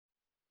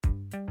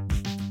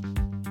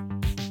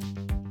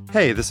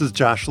Hey, this is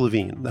Josh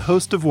Levine, the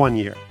host of 1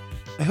 Year.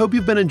 I hope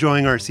you've been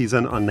enjoying our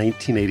season on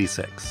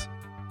 1986.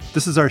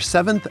 This is our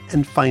 7th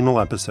and final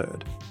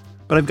episode.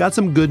 But I've got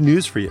some good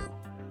news for you.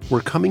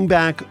 We're coming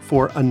back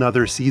for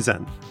another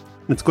season,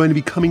 and it's going to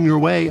be coming your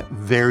way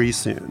very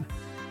soon.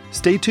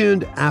 Stay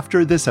tuned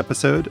after this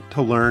episode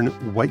to learn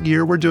what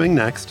year we're doing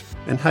next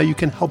and how you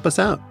can help us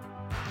out.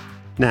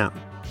 Now,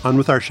 on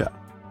with our show.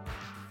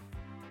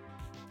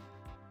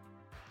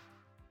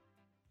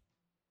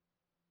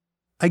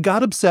 I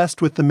got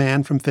obsessed with The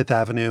Man from Fifth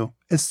Avenue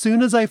as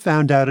soon as I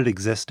found out it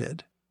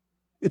existed.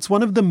 It's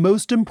one of the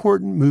most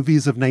important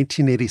movies of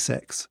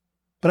 1986,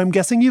 but I'm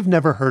guessing you've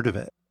never heard of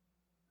it.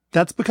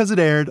 That's because it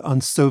aired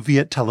on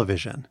Soviet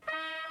television.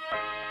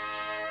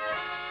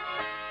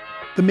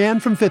 The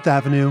Man from Fifth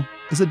Avenue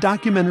is a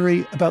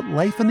documentary about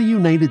life in the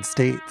United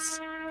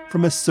States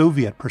from a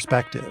Soviet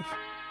perspective.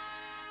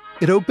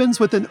 It opens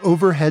with an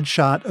overhead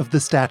shot of the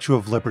Statue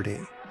of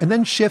Liberty and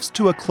then shifts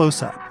to a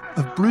close-up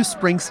of Bruce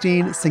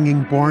Springsteen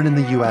singing Born in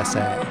the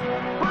USA.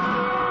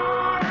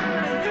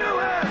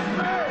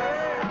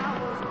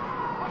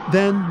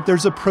 Then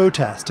there's a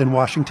protest in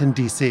Washington,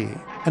 D.C.,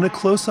 and a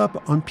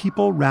close-up on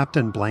people wrapped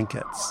in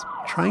blankets,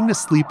 trying to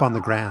sleep on the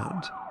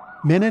ground.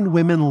 Men and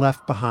women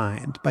left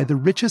behind by the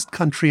richest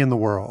country in the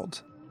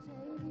world.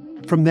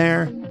 From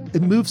there,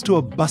 it moves to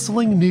a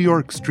bustling New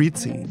York street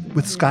scene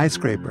with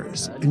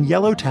skyscrapers and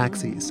yellow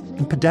taxis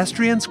and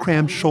pedestrians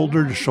crammed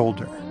shoulder to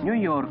shoulder. New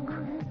York.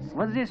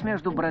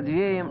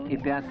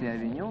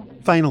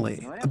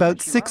 Finally,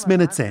 about 6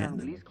 minutes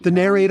in, the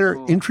narrator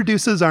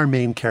introduces our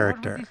main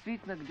character.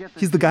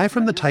 He's the guy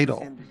from the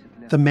title,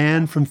 The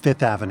Man from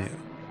Fifth Avenue.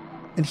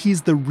 And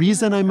he's the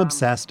reason I'm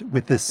obsessed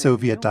with this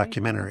Soviet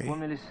documentary.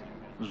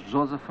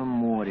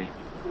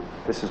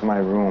 This is my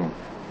room.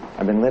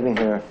 I've been living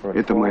here for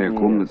Это моя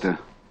комната.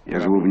 Я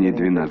живу в ней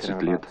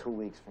 12 лет.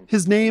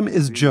 His name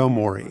is Joe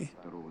Morey.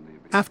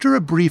 After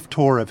a brief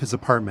tour of his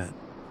apartment,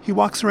 he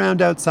walks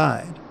around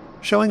outside,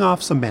 showing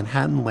off some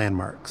Manhattan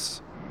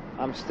landmarks.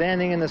 I'm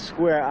standing in the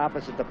square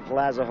opposite the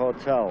Plaza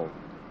Hotel,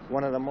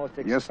 one of the most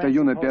expensive Я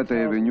стою на hotels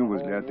 5-й авеню in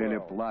the возле whole отеля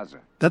world. Plaza.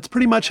 That's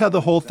pretty much how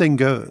the whole thing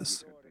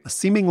goes. A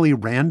seemingly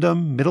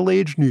random,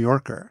 middle-aged New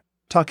Yorker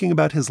talking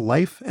about his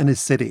life and his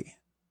city.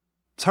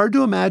 It's hard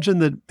to imagine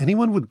that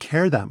anyone would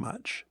care that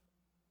much.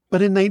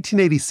 But in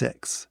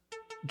 1986,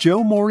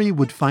 Joe Morey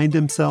would find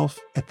himself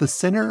at the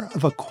center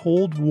of a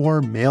Cold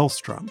War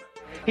maelstrom.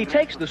 He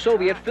takes the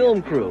Soviet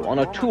film crew on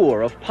a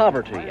tour of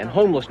poverty and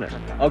homelessness,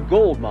 a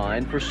gold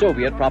mine for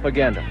Soviet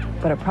propaganda.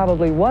 But it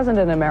probably wasn't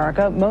an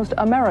America most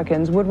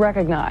Americans would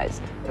recognize.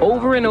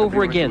 Over and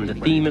over again, the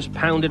theme is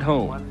pounded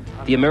home.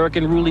 The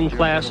American ruling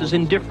class is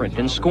indifferent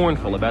and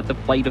scornful about the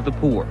plight of the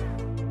poor.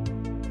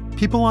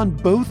 People on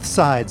both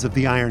sides of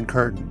the Iron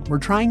Curtain were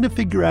trying to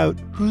figure out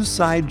whose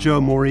side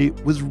Joe Morey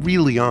was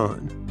really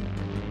on.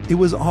 It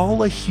was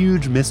all a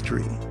huge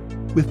mystery,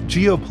 with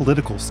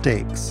geopolitical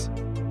stakes.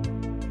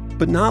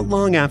 But not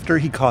long after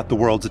he caught the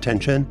world's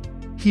attention,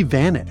 he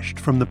vanished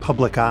from the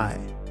public eye.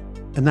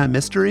 And that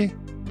mystery,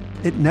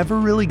 it never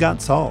really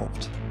got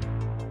solved.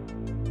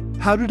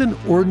 How did an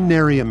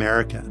ordinary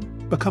American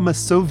become a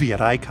Soviet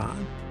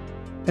icon?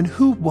 And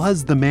who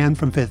was the Man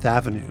from Fifth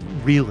Avenue,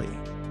 really?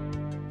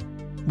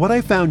 What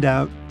I found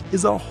out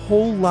is a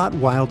whole lot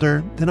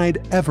wilder than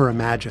I'd ever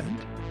imagined.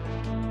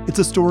 It's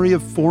a story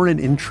of foreign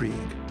intrigue,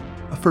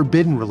 a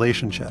forbidden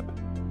relationship,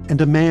 and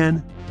a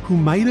man who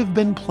might have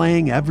been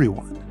playing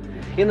everyone.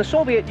 In the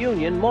Soviet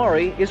Union,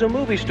 Morey is a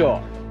movie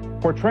star.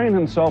 Portraying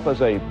himself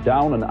as a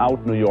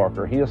down-and-out New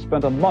Yorker, he has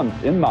spent a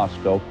month in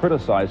Moscow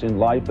criticizing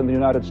life in the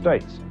United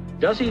States.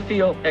 Does he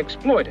feel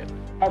exploited?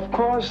 Of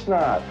course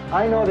not.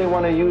 I know they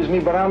want to use me,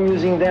 but I'm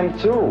using them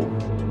too.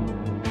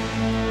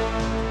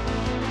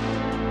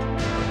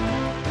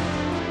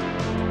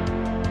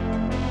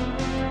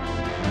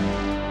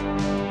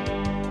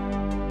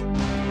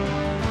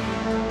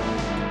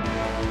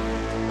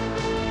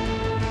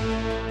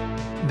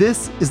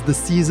 This is the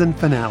season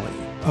finale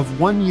of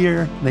 1 Year,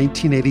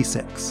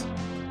 1986.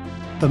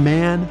 The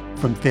Man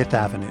from Fifth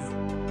Avenue.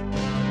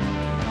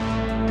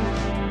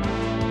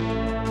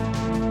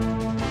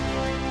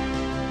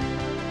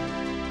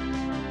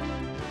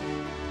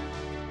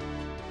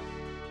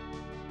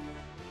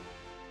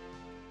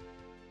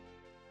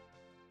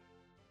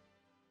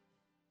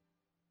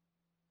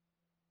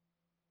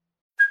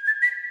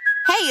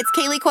 Hey, it's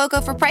Kaylee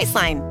Cuoco for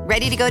Priceline.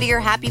 Ready to go to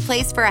your happy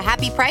place for a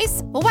happy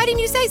price? Well, why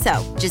didn't you say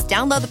so? Just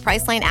download the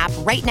Priceline app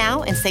right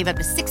now and save up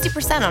to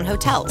 60% on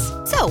hotels.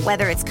 So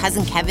whether it's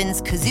Cousin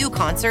Kevin's Kazoo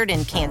Concert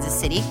in Kansas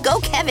City,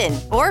 go Kevin,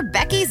 or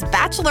Becky's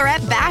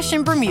Bachelorette Bash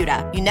in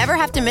Bermuda, you never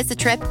have to miss a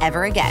trip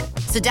ever again.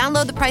 So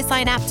download the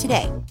Priceline app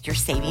today. Your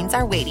savings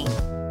are waiting.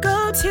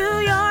 Go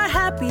to your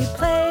happy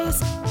place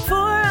for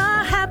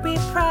a happy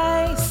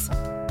price.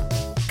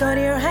 Go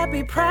to your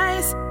happy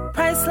price,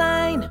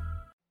 Priceline.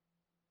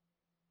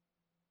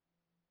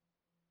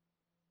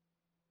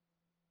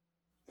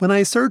 When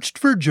I searched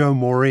for Joe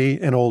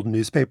Morey in old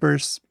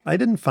newspapers, I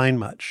didn't find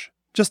much.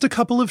 Just a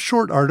couple of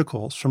short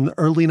articles from the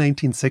early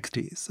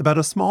 1960s about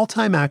a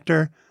small-time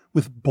actor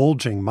with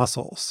bulging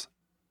muscles.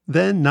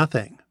 Then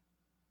nothing.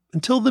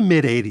 Until the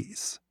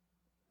mid-'80s.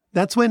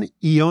 That's when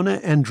Iona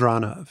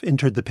Andronov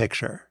entered the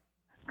picture.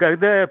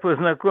 Когда я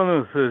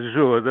познакомился с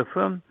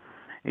Жозефом,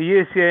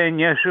 если я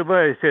не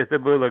ошибаюсь, это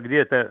было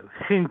где-то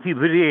в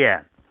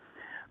сентябре.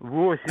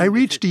 I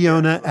reached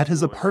Iona at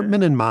his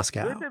apartment in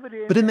Moscow,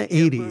 but in the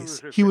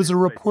 80s, he was a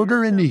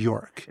reporter in New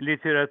York.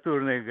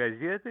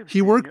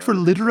 He worked for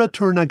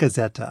Literaturna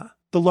Gazeta,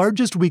 the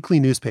largest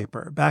weekly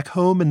newspaper back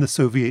home in the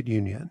Soviet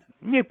Union.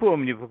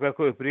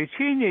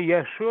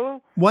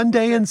 One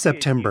day in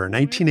September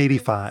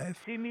 1985,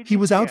 he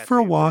was out for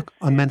a walk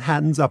on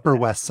Manhattan's Upper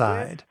West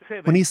Side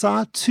when he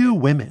saw two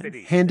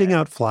women handing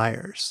out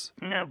flyers.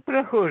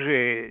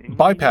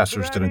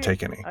 Bypassers didn't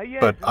take any,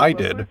 but I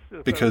did,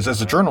 because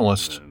as a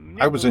journalist,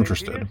 I was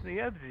interested.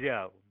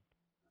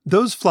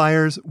 Those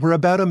flyers were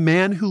about a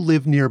man who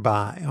lived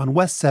nearby on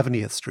West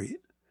 70th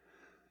Street.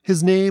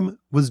 His name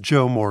was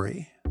Joe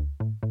Morey.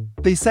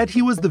 They said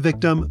he was the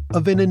victim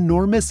of an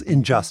enormous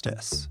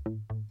injustice.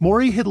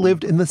 Morey had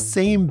lived in the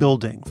same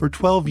building for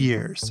 12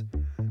 years,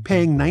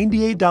 paying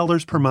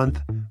 $98 per month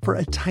for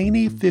a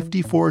tiny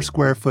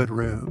 54-square-foot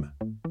room.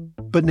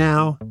 But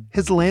now,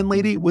 his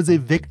landlady was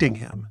evicting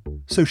him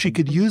so she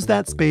could use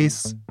that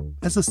space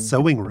as a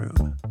sewing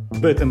room.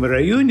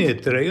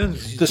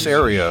 This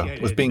area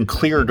was being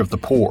cleared of the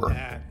poor.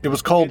 It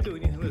was called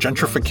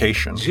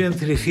gentrification.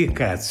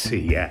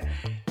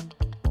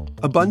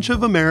 A bunch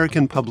of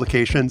American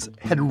publications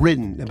had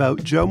written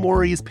about Joe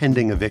Morey's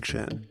pending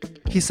eviction.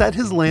 He said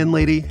his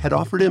landlady had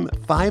offered him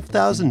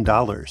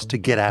 $5,000 to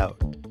get out,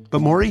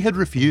 but Morey had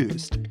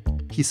refused.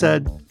 He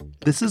said,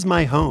 "This is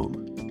my home."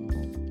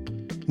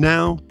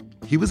 Now,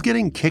 he was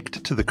getting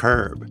kicked to the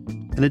curb,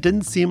 and it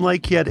didn't seem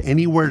like he had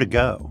anywhere to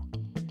go.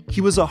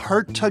 He was a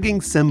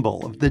heart-tugging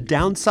symbol of the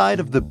downside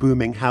of the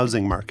booming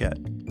housing market,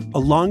 a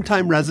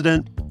longtime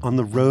resident on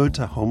the road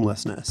to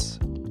homelessness.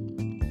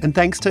 And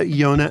thanks to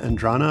Iona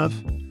Andronov,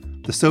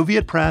 the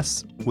Soviet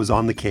press was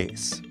on the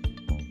case.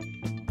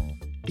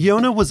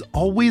 Iona was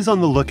always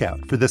on the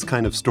lookout for this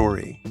kind of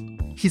story.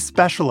 He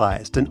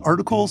specialized in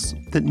articles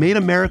that made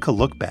America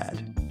look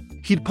bad.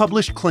 He'd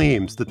published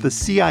claims that the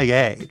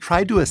CIA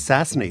tried to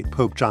assassinate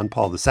Pope John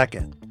Paul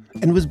II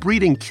and was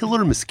breeding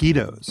killer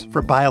mosquitoes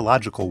for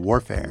biological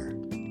warfare.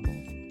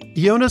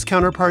 Iona's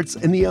counterparts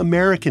in the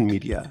American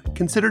media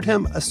considered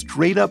him a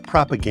straight-up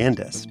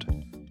propagandist.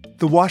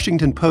 The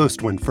Washington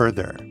Post went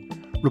further,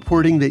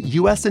 reporting that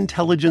U.S.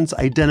 intelligence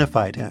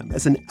identified him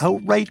as an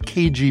outright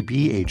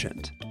KGB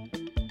agent.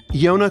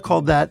 Iona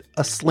called that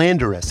a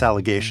slanderous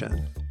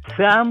allegation.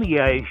 I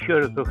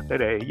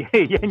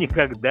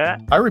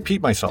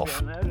repeat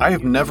myself, I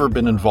have never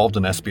been involved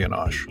in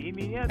espionage,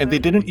 and they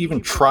didn't even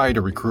try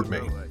to recruit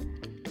me.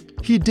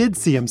 He did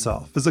see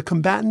himself as a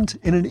combatant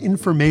in an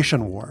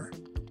information war.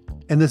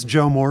 And this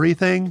Joe Morey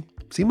thing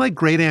seemed like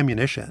great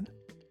ammunition.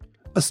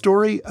 A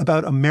story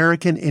about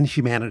American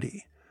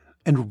inhumanity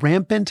and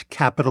rampant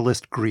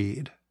capitalist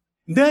greed.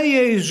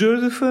 Yes,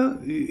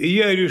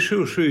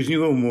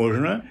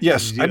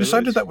 I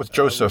decided that with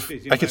Joseph,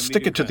 I could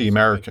stick it to the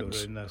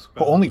Americans,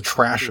 who only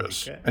trash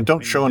us and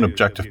don't show an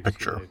objective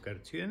picture.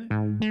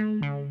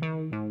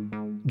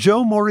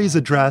 Joe Morey's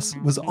address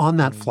was on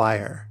that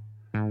flyer,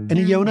 and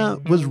Iona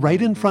was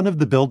right in front of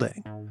the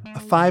building, a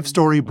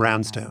 5-story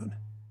brownstone.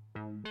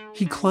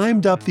 He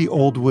climbed up the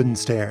old wooden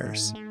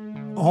stairs,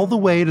 all the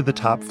way to the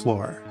top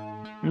floor.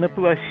 And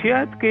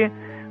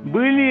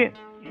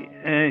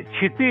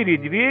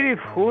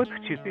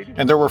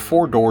there were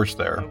 4 doors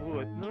there.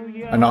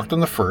 I knocked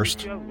on the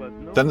first,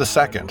 then the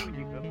second.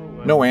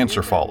 No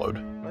answer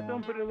followed.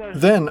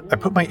 Then I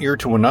put my ear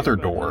to another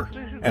door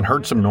and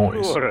heard some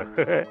noise.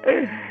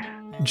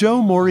 Joe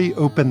Morey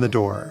opened the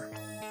door.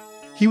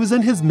 He was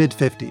in his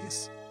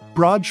mid-50s,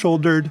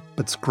 broad-shouldered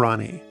but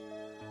scrawny,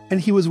 and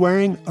he was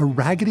wearing a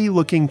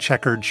raggedy-looking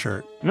checkered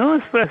shirt. He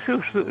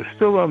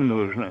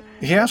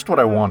asked what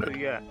I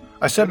wanted.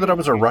 I said that I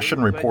was a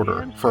Russian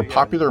reporter for a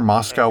popular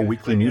Moscow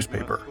weekly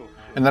newspaper,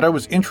 and that I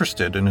was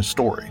interested in his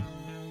story.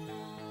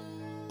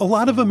 A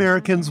lot of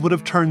Americans would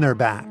have turned their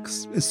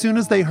backs as soon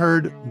as they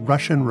heard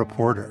Russian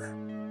reporter.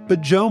 But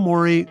Joe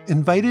Morey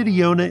invited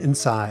Iona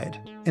inside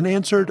and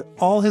answered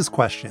all his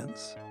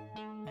questions.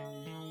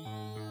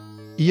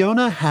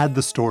 Iona had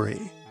the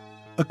story,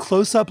 a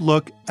close-up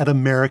look at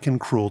American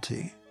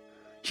cruelty.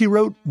 He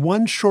wrote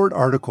one short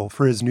article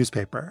for his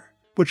newspaper,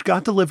 which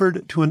got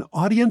delivered to an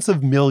audience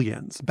of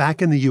millions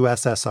back in the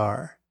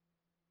USSR.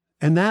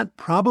 And that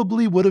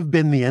probably would have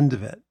been the end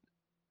of it.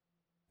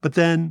 But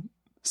then,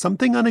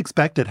 something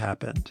unexpected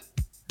happened.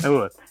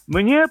 So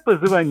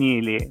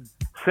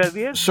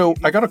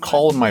I got a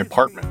call in my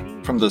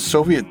apartment from the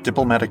Soviet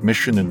diplomatic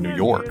mission in New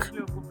York,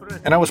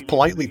 and I was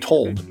politely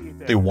told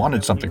they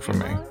wanted something from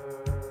me.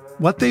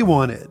 What they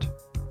wanted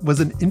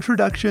was an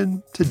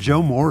introduction to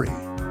Joe Morey.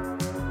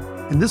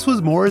 And this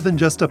was more than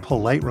just a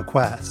polite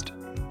request.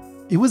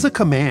 It was a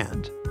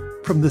command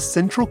from the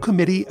Central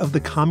Committee of the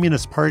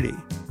Communist Party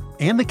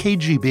and the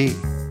KGB.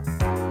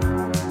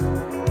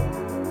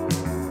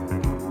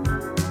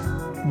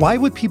 Why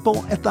would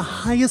people at the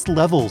highest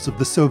levels of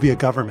the Soviet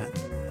government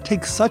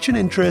take such an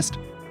interest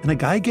in a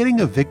guy getting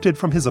evicted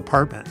from his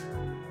apartment?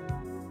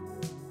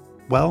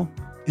 Well,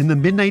 in the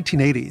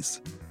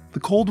mid-1980s, the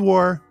Cold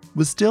War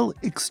was still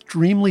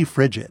extremely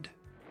frigid.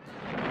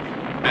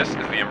 This is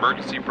the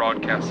emergency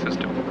broadcast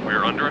system. We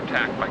are under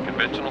attack by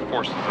conventional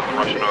forces of the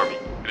Russian army.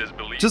 It is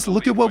believed. Just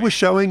look at what was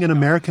showing in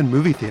American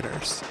movie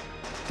theaters.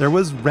 There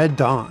was Red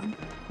Dawn,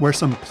 where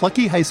some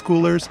plucky high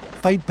schoolers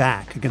fight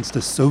back against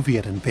a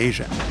Soviet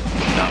invasion.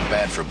 Not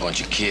bad for a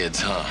bunch of kids,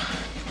 huh?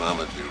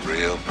 Mama'd be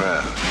real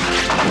proud.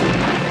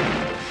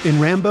 In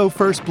Rambo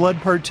First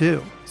Blood Part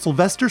 2,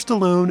 Sylvester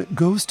Stallone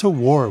goes to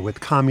war with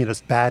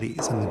communist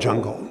baddies in the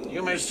jungle.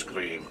 You may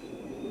scream.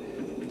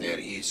 There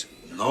is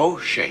no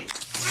shame.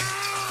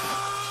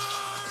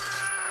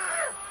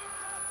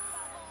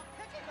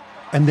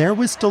 And there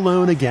was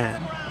Stallone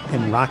again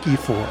in Rocky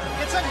IV.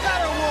 It's a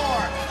gutter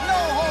war! No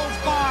holds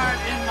barred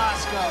in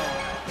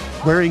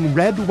Moscow! Wearing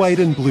red, white,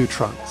 and blue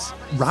trunks,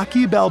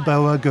 Rocky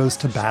Balboa goes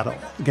to battle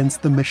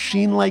against the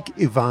machine-like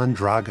Ivan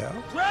Drago.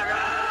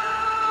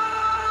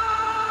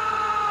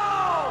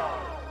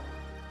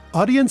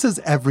 Audiences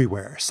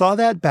everywhere saw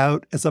that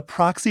bout as a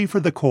proxy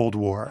for the Cold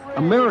War.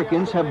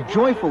 Americans have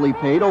joyfully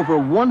paid over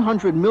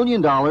 $100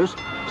 million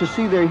to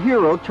see their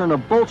hero turn a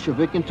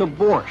Bolshevik into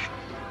borscht,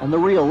 and the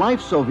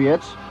real-life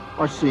Soviets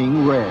are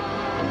seeing red.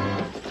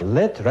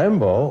 Let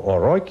Rambo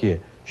or Rocky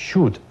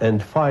shoot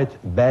and fight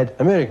bad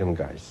American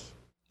guys.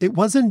 It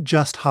wasn't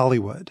just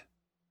Hollywood.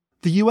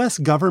 The U.S.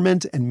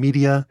 government and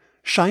media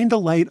shined a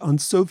light on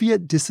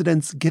Soviet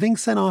dissidents getting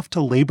sent off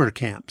to labor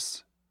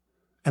camps.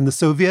 And the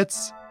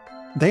Soviets,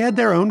 they had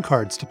their own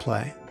cards to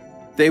play.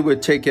 They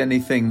would take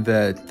anything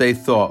that they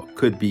thought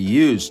could be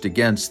used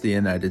against the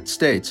United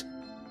States.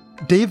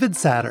 David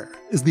Satter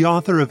is the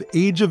author of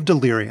Age of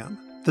Delirium,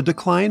 The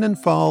Decline and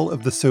Fall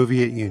of the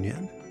Soviet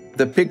Union.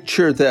 The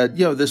picture that,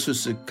 this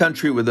was a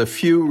country with a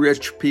few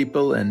rich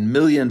people and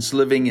millions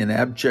living in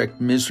abject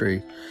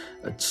misery,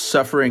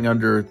 suffering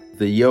under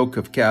the yoke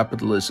of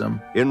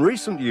capitalism. In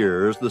recent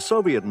years, the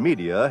Soviet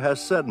media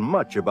has said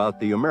much about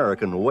the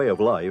American way of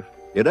life.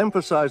 It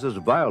emphasizes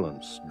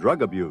violence,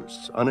 drug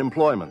abuse,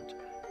 unemployment,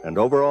 and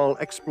overall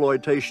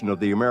exploitation of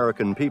the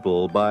American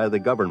people by the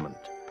government.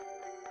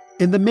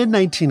 In the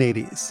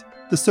mid-1980s,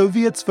 the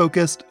Soviets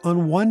focused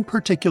on one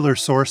particular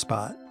sore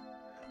spot,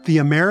 the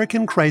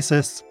American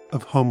crisis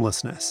of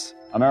homelessness.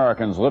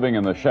 Americans living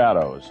in the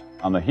shadows,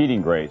 on the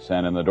heating grates,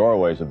 and in the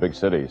doorways of big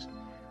cities.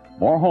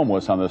 More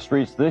homeless on the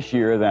streets this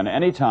year than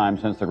any time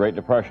since the Great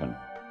Depression.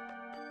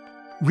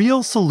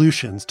 Real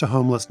solutions to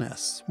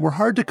homelessness were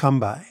hard to come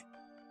by.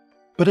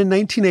 But in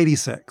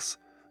 1986,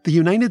 the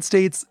United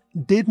States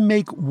did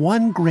make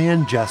one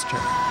grand gesture.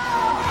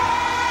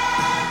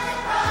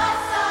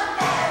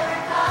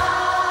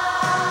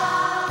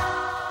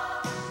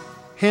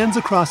 Hands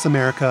Across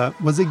America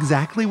was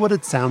exactly what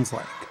it sounds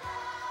like.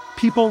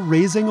 People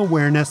raising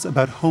awareness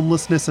about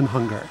homelessness and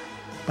hunger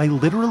by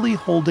literally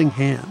holding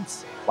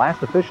hands.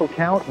 Last official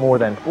count, more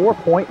than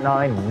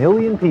 4.9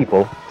 million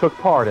people took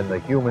part in the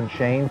human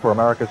chain for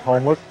America's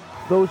homeless.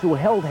 Those who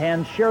held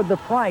hands shared the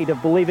pride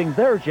of believing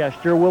their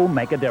gesture will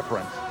make a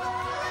difference.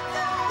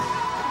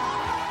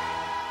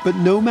 But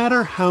no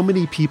matter how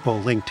many people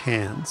linked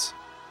hands,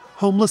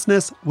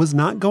 homelessness was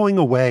not going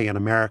away in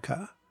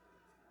America.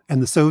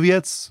 And the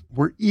Soviets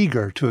were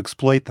eager to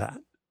exploit that.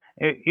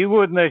 As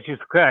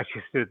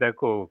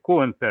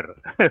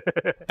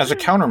a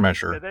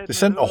countermeasure, they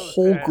sent a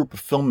whole group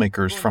of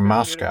filmmakers from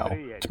Moscow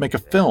to make a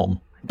film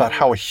about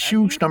how a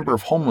huge number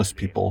of homeless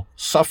people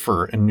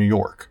suffer in New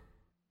York.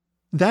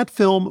 That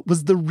film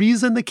was the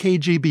reason the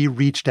KGB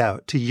reached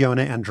out to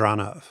Yona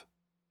Andronov.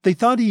 They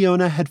thought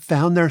Yona had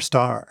found their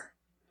star.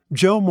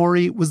 Joe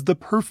Morey was the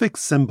perfect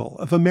symbol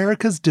of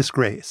America's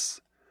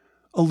disgrace.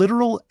 A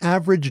literal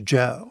average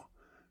Joe,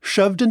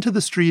 shoved into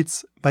the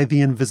streets by the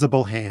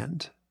invisible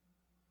hand.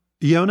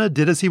 Yona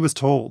did as he was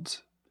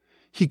told.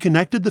 He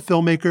connected the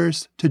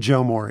filmmakers to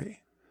Joe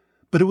Morey.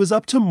 But it was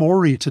up to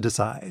Morey to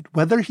decide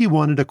whether he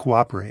wanted to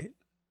cooperate.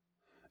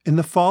 In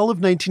the fall of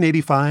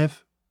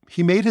 1985,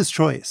 he made his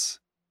choice.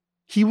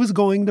 He was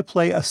going to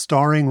play a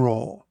starring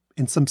role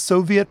in some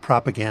Soviet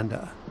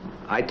propaganda.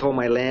 I told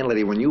my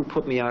landlady, when you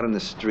put me out on the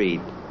street,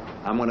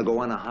 I'm going to go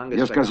on a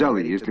hunger strike.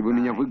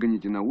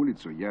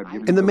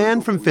 In The Man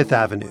from Fifth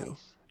Avenue,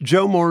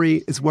 Joe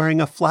Morey is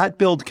wearing a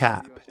flat-billed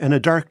cap and a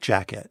dark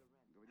jacket.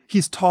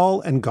 He's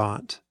tall and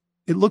gaunt.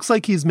 It looks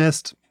like he's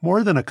missed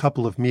more than a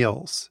couple of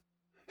meals.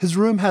 His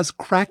room has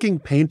cracking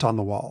paint on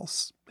the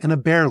walls and a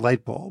bare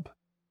light bulb.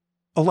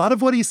 A lot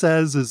of what he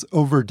says is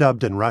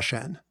overdubbed in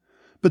Russian,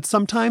 but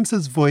sometimes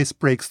his voice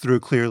breaks through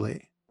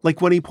clearly,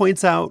 like when he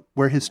points out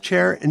where his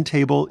chair and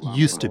table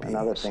used to be. And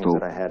other things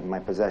that I had in my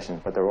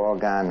possession, but they're all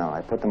gone now.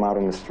 I put them out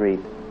on the street.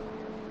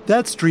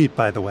 That street,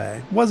 by the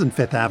way, wasn't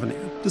Fifth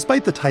Avenue,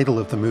 despite the title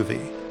of the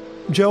movie.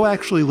 Joe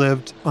actually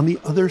lived on the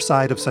other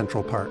side of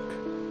Central Park.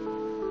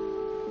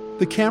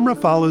 The camera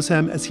follows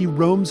him as he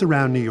roams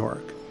around New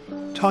York,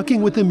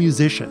 talking with a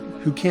musician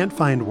who can't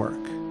find work.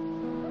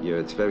 Yeah,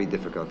 it's very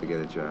difficult to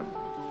get a job.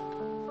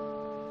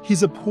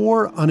 He's a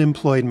poor,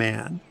 unemployed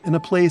man in a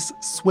place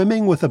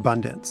swimming with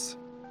abundance.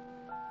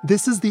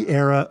 This is the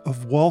era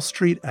of Wall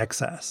Street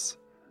excess.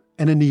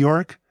 And in New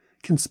York,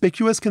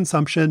 conspicuous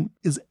consumption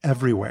is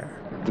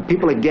everywhere. The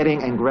people are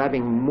getting and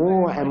grabbing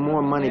more and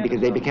more money because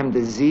they become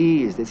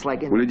diseased. It's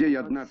like...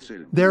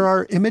 There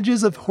are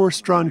images of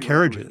horse-drawn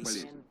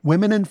carriages,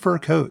 women in fur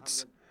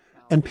coats,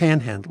 and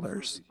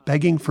panhandlers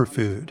begging for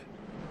food.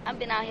 I've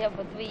been out here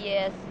for 3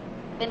 years,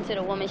 been to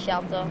the women's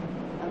shelter.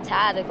 I'm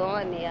tired of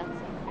going there.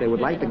 They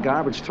would like the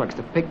garbage trucks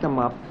to pick them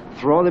up,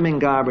 throw them in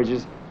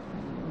garbages,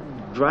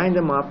 grind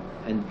them up,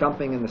 and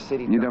dumping in the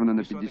city.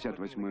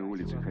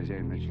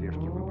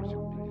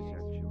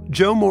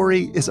 Joe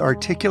Morey is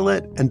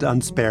articulate and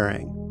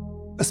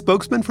unsparing, a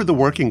spokesman for the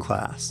working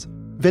class,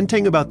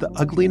 venting about the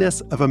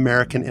ugliness of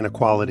American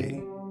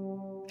inequality.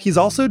 He's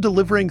also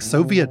delivering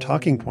Soviet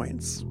talking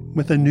points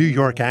with a New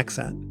York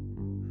accent.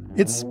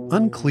 It's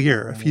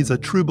unclear if he's a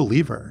true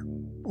believer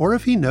or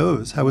if he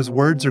knows how his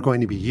words are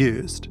going to be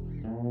used.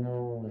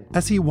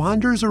 As he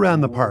wanders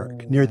around the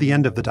park near the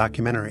end of the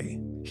documentary,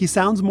 he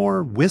sounds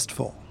more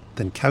wistful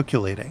than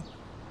calculating.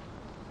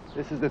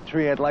 This is the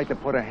tree I'd like to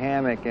put a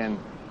hammock in.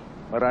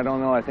 But I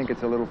don't know, I think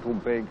it's a little too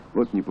big.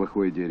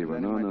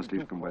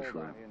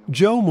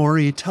 Joe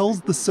Morey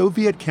tells the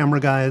Soviet camera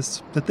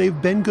guys that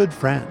they've been good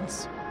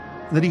friends,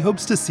 that he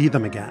hopes to see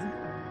them again.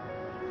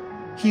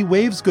 He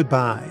waves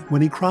goodbye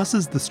when he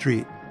crosses the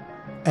street,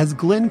 as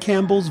Glenn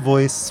Campbell's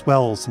voice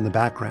swells in the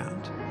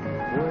background.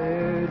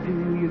 Where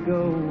do you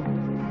go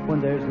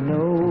when there's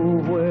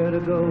nowhere to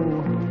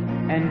go,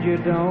 and you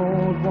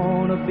don't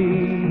want to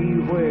be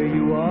where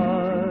you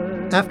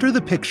are? After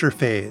the picture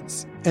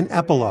fades, an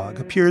epilogue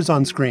appears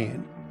on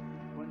screen.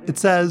 It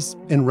says,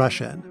 in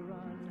Russian,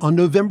 on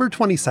November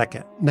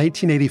 22nd,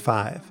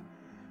 1985,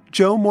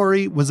 Joe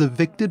Morey was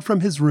evicted from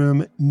his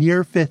room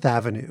near Fifth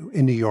Avenue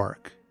in New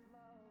York.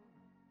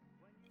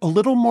 A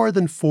little more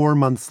than 4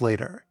 months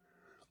later,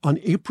 on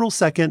April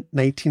 2nd,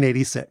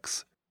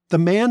 1986, The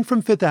Man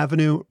from Fifth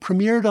Avenue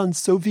premiered on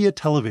Soviet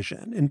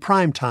television in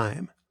prime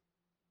time.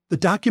 The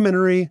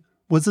documentary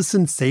was a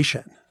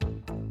sensation.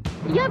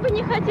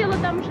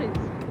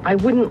 I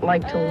wouldn't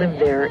like to live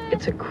there.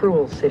 It's a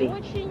cruel city.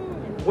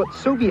 What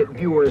Soviet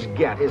viewers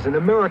get is an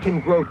American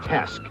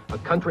grotesque, a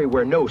country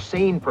where no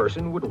sane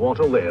person would want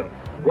to live.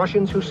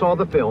 Russians who saw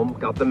the film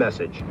got the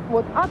message.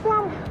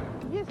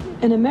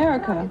 In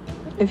America,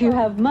 if you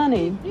have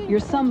money, you're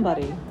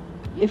somebody.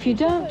 If you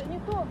don't,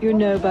 you're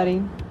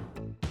nobody.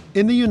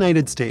 In the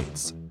United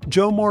States,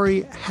 Joe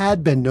Morey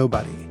had been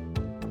nobody.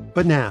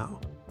 But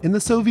now, in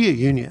the Soviet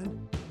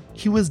Union,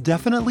 he was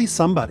definitely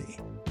somebody.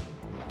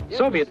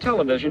 Soviet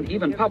television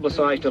even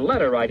publicized a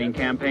letter-writing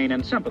campaign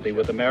in sympathy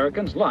with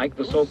Americans like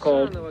the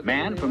so-called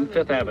Man from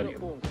Fifth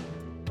Avenue.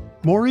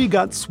 Morey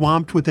got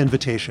swamped with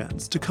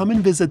invitations to come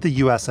and visit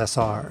the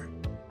USSR.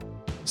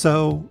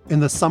 So,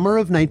 in the summer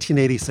of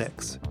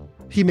 1986,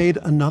 he made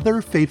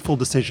another fateful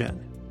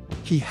decision.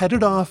 He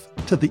headed off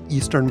to the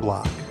Eastern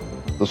Bloc.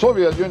 The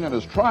Soviet Union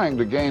is trying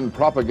to gain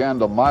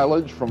propaganda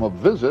mileage from a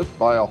visit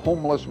by a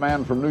homeless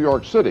man from New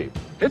York City.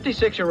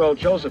 56-year-old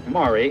Joseph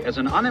Morey is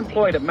an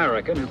unemployed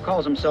American who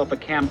calls himself a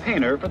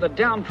campaigner for the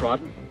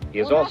downtrodden. He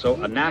is also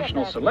a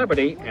national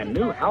celebrity and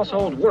new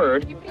household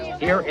word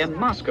here in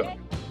Moscow.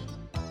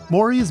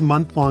 Morey's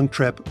month-long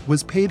trip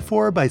was paid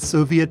for by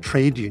Soviet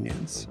trade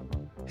unions.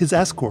 His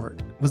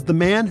escort was the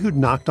man who'd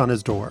knocked on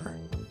his door,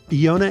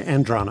 Iona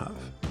Andronov.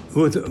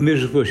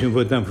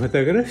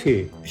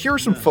 Here are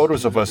some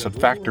photos of us at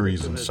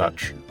factories and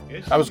such.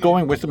 I was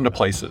going with him to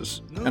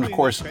places, and of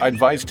course, I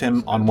advised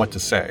him on what to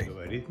say.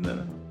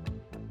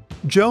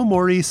 Joe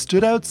Morey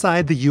stood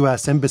outside the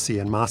U.S. Embassy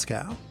in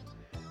Moscow,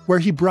 where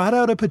he brought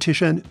out a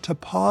petition to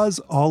pause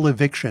all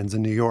evictions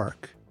in New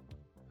York.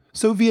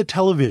 Soviet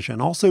television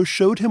also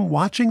showed him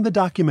watching the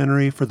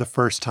documentary for the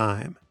first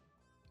time.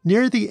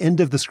 Near the end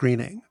of the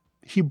screening,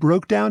 he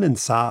broke down in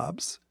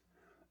sobs,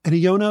 and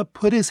Iona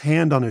put his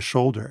hand on his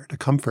shoulder to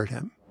comfort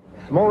him.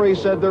 Morey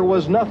said there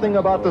was nothing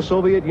about the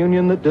Soviet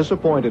Union that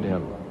disappointed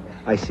him.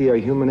 I see a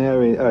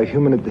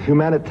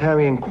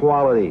humanitarian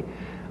quality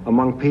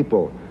among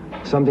people,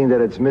 something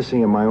that it's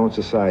missing in my own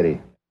society.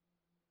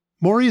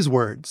 Morey's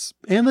words,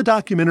 and the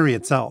documentary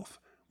itself,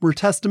 were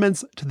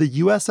testaments to the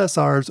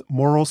USSR's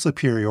moral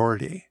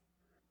superiority.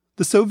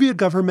 The Soviet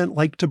government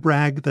liked to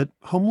brag that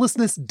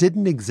homelessness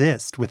didn't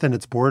exist within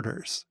its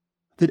borders,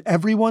 that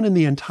everyone in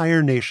the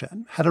entire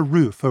nation had a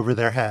roof over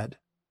their head.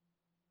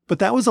 But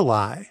that was a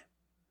lie.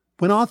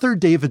 When author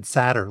David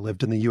Satter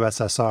lived in the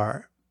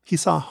USSR, he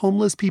saw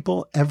homeless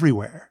people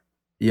everywhere.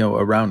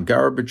 Around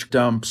garbage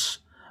dumps,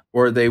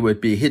 or they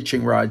would be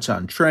hitching rides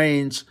on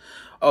trains.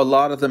 A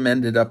lot of them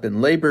ended up in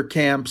labor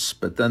camps,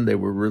 but then they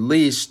were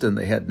released and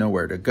they had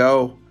nowhere to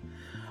go.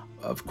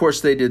 Of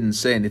course, they didn't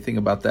say anything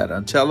about that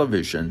on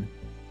television.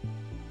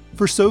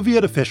 For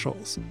Soviet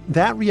officials,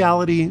 that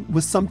reality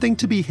was something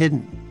to be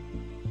hidden.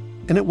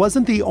 And it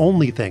wasn't the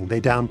only thing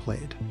they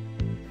downplayed.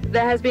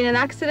 There has been an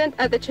accident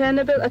at the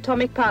Chernobyl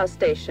atomic power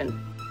station.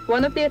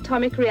 One of the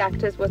atomic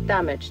reactors was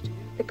damaged.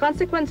 The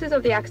consequences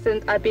of the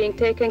accident are being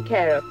taken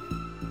care of.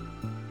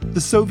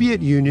 The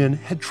Soviet Union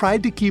had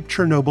tried to keep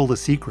Chernobyl a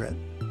secret,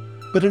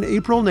 But in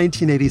April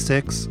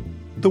 1986,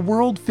 the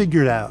world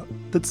figured out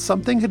that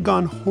something had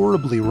gone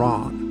horribly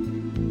wrong.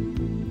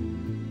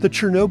 The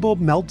Chernobyl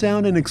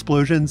meltdown and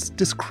explosions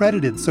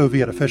discredited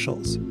Soviet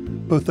officials,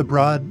 both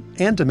abroad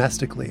and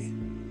domestically.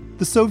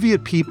 The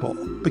Soviet people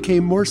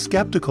became more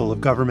skeptical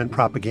of government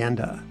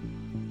propaganda.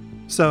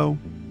 So,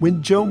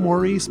 when Joe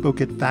Morey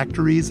spoke at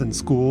factories and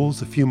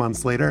schools a few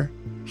months later,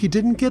 he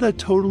didn't get a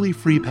totally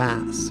free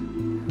pass.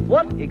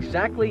 What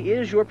exactly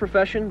is your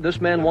profession?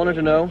 This man wanted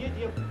to know.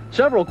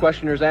 Several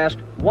questioners asked,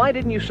 why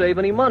didn't you save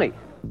any money?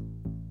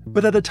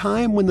 But at a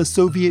time when the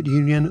Soviet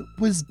Union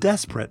was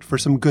desperate for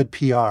some good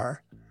PR,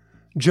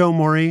 Joe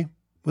Morey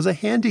was a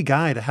handy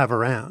guy to have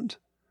around.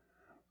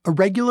 A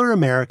regular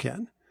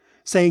American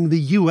saying the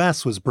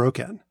U.S. was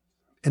broken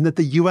and that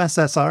the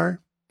USSR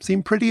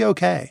seemed pretty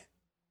okay.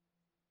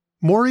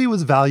 Morey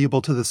was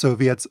valuable to the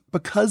Soviets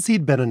because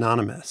he'd been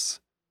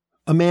anonymous,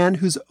 a man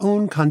whose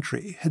own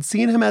country had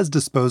seen him as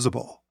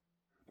disposable.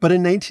 But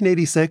in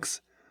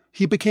 1986,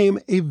 he became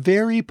a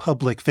very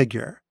public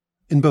figure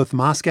in both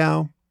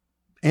Moscow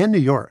and New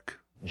York.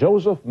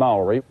 Joseph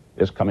Maury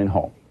is coming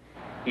home.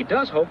 He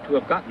does hope to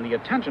have gotten the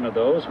attention of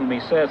those whom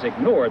he says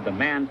ignored the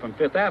man from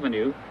Fifth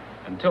Avenue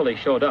until he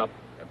showed up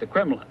at the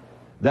Kremlin.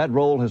 That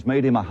role has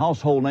made him a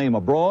household name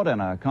abroad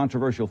and a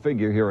controversial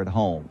figure here at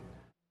home.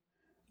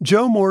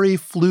 Joe Morey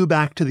flew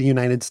back to the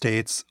United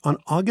States on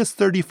August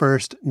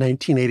 31st,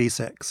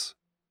 1986.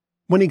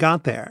 When he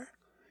got there,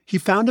 he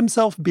found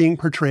himself being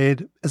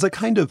portrayed as a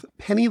kind of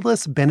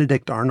penniless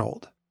Benedict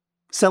Arnold,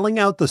 selling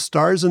out the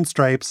stars and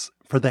stripes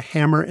for the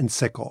hammer and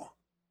sickle.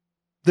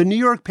 The New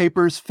York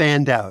papers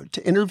fanned out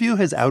to interview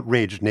his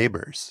outraged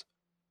neighbors.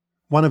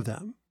 One of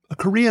them, a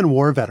Korean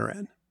War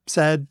veteran,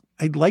 said,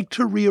 "I'd like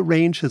to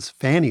rearrange his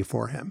fanny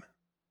for him."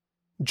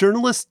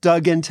 Journalists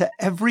dug into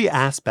every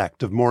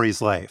aspect of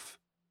Morey's life,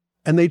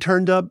 and they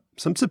turned up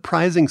some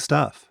surprising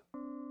stuff.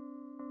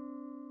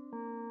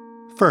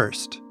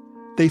 First,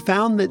 they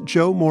found that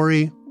Joe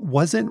Morey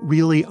wasn't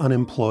really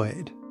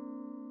unemployed.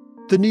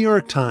 The New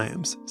York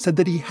Times said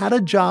that he had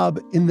a job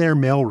in their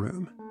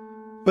mailroom,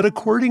 but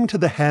according to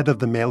the head of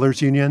the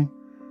Mailers Union,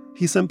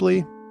 he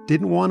simply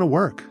didn't want to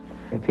work.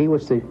 If he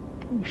was to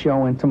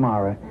show in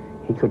tomorrow,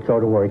 he could go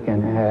to work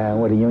and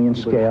with a union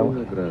scale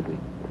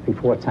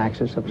before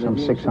taxes of some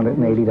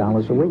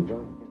 $680 a week.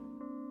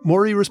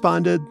 Morey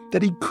responded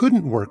that he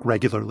couldn't work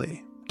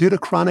regularly due to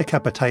chronic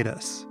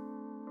hepatitis.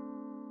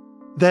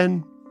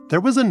 Then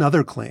there was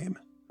another claim,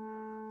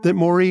 that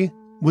Morey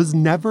was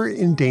never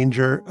in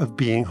danger of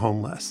being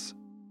homeless.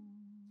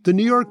 The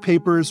New York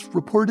papers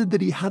reported that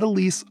he had a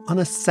lease on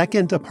a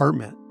second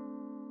apartment,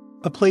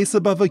 a place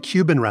above a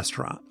Cuban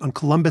restaurant on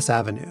Columbus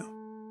Avenue.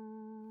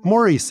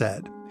 Morey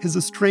said his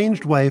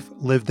estranged wife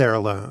lived there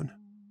alone.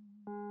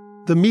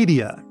 The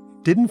media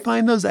didn't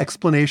find those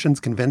explanations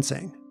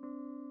convincing.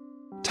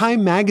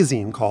 Time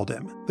magazine called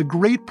him the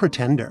Great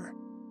Pretender.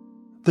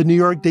 The New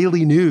York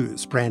Daily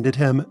News branded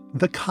him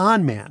the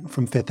con man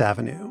from Fifth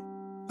Avenue,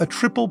 a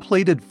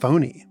triple-plated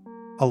phony,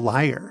 a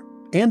liar,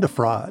 and a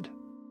fraud.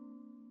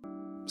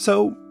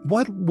 So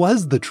what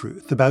was the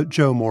truth about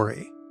Joe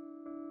Morey?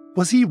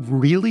 Was he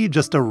really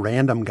just a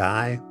random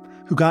guy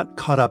who got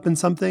caught up in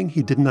something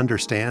he didn't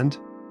understand?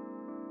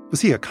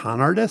 Was he a con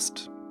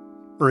artist?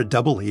 Or a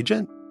double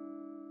agent?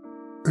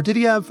 Or did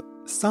he have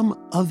some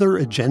other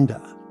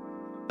agenda?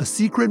 A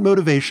secret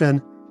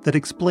motivation that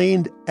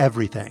explained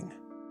everything?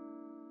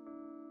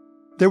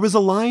 There was a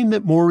line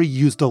that Morey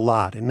used a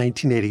lot in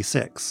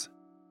 1986.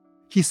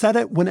 He said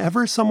it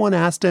whenever someone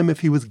asked him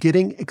if he was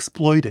getting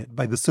exploited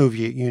by the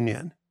Soviet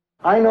Union.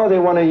 I know they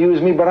want to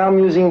use me, but I'm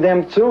using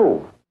them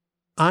too.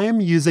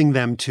 I'm using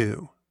them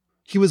too.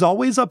 He was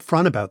always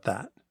upfront about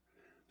that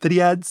he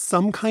had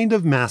some kind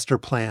of master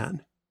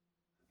plan.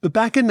 But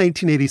back in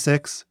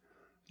 1986,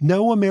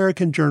 no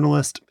American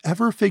journalist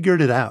ever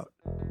figured it out.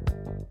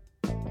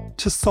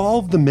 To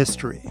solve the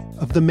mystery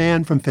of the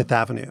man from Fifth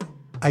Avenue,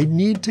 I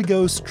need to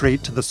go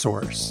straight to the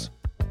source.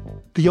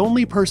 The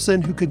only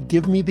person who could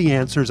give me the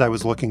answers I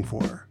was looking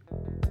for.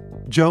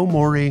 Joe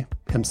Morey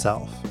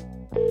himself.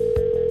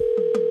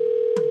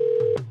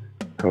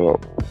 Hello.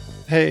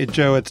 Hey,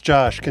 Joe, it's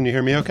Josh. Can you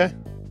hear me okay?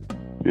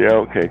 Yeah,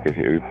 okay. I can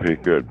hear you pretty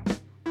good.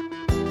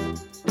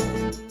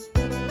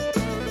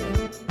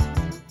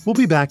 We'll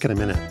be back in a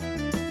minute.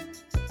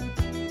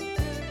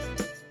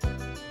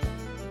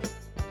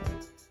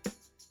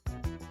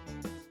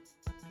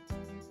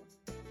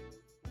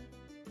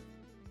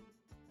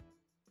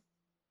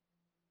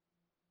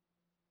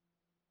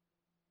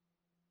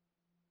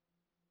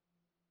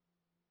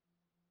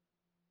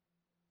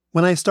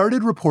 When I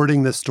started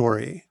reporting this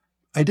story,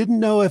 I didn't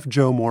know if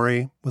Joe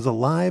Morey was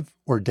alive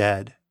or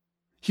dead.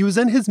 He was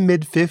in his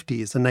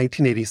mid-50s in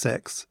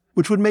 1986,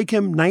 which would make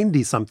him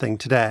 90-something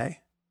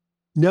today.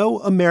 No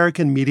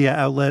American media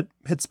outlet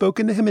had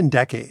spoken to him in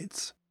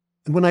decades,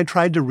 and when I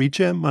tried to reach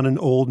him on an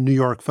old New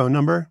York phone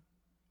number,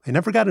 I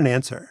never got an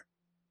answer.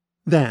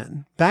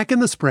 Then, back in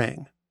the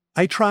spring,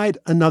 I tried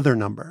another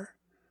number,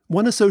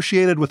 one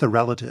associated with a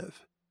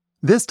relative.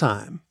 This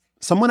time,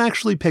 someone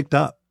actually picked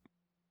up.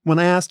 When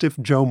I asked if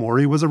Joe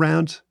Morey was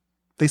around,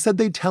 They said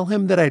they'd tell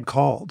him that I'd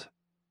called.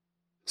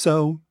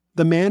 So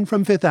the man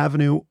from Fifth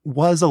Avenue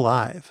was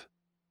alive.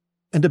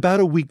 And about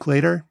a week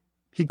later,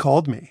 he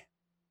called me.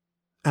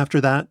 After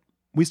that,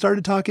 we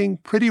started talking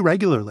pretty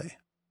regularly.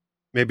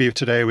 Maybe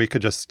today we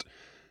could just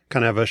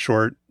kind of have a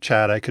short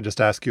chat. I could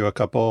just ask you a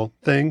couple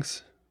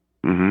things.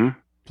 Mm-hmm.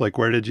 Like,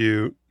 where did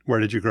you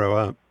grow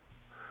up?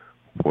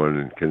 Born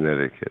in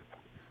Connecticut.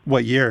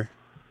 What year?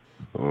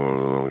 Oh, a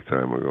long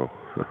time ago.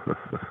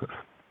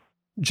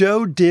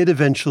 Joe did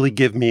eventually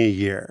give me a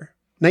year,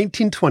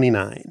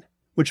 1929,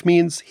 which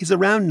means he's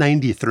around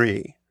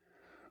 93.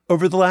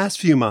 Over the last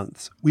few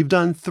months, we've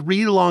done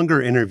 3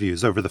 longer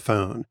interviews over the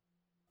phone.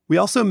 We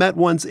also met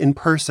once in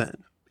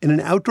person, in an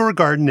outdoor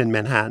garden in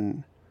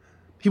Manhattan.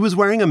 He was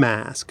wearing a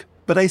mask,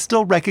 but I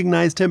still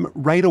recognized him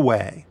right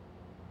away.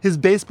 His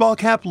baseball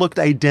cap looked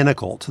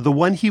identical to the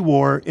one he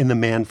wore in The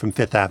Man from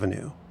Fifth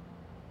Avenue.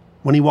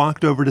 When he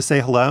walked over to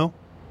say hello,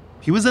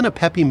 he was in a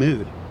peppy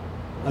mood.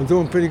 I'm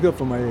doing pretty good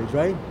for my age,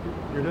 right?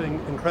 You're doing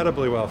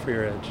incredibly well for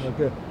your age.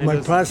 Okay.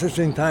 My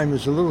processing time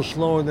is a little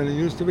slower than it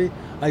used to be.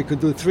 I could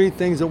do 3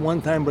 things at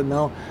one time, but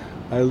now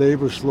I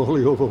labor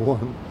slowly over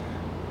one.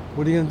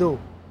 What are you going to do?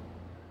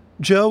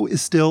 Joe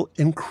is still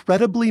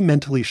incredibly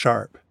mentally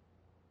sharp.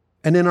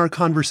 And in our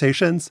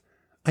conversations,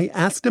 I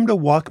asked him to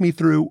walk me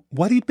through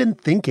what he'd been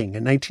thinking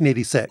in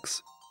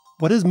 1986,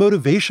 what his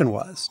motivation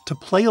was to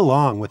play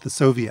along with the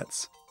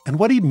Soviets, and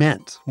what he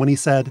meant when he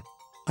said,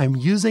 "I'm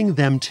using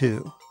them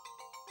too."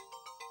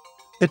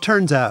 It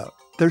turns out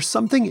there's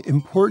something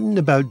important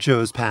about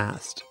Joe's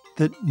past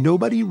that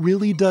nobody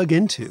really dug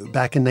into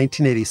back in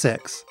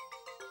 1986.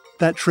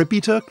 That trip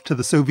he took to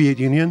the Soviet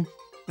Union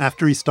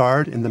after he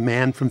starred in The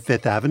Man from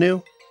Fifth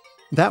Avenue,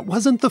 that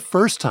wasn't the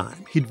first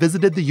time he'd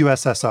visited the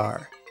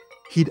USSR.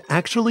 He'd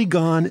actually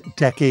gone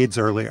decades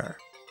earlier.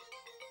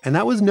 And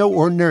that was no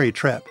ordinary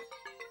trip.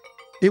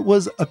 It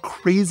was a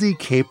crazy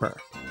caper.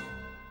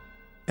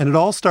 And it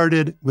all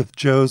started with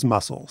Joe's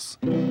muscles.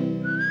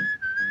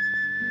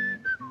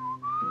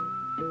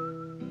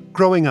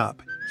 Growing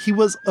up, he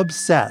was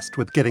obsessed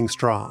with getting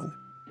strong.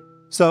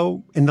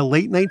 So, in the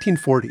late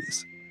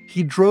 1940s,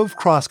 he drove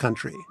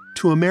cross-country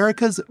to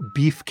America's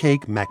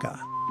beefcake mecca.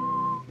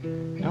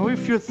 Now,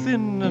 if you're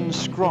thin and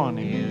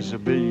scrawny as a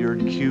billiard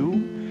cue,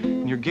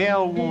 and your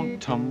gal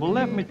won't tumble,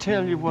 let me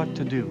tell you what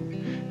to do.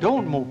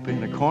 Don't mope in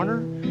the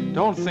corner.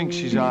 Don't think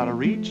she's out of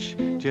reach.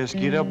 Just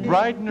get up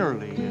bright and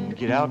early and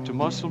get out to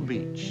Muscle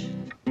Beach.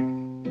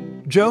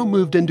 Joe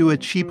moved into a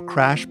cheap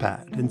crash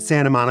pad in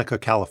Santa Monica,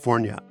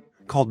 California,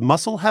 called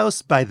Muscle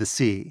House by the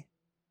Sea.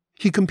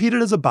 He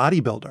competed as a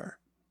bodybuilder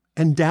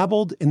and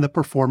dabbled in the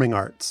performing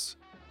arts.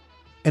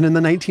 And in the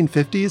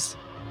 1950s,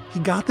 he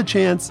got the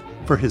chance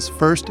for his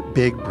first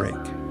big break.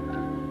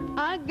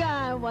 I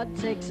got what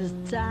takes his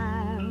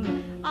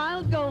time.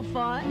 I'll go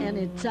for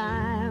any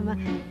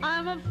time.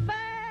 I'm a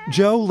fan.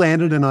 Joe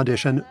landed an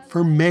audition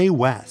for Mae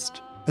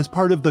West as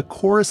part of the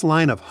chorus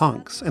line of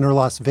hunks in her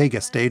Las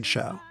Vegas stage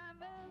show.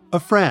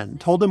 A friend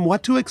told him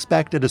what to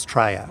expect at his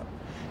tryout.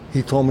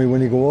 He told me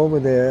when you go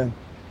over there,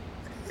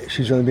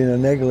 she's going to be in a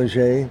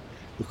negligee,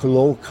 a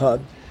low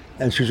cut,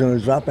 and she's going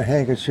to drop a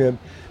handkerchief,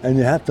 and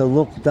you have to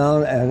look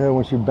down at her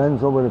when she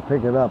bends over to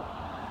pick it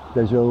up,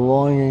 that you're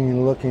longing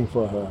and looking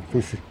for her.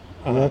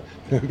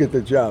 To get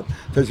the job.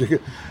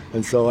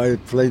 And so I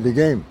played the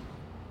game.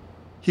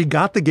 He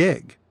got the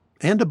gig,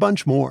 and a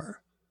bunch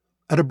more,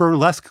 at a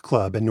burlesque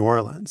club in New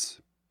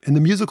Orleans, in the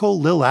musical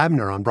Lil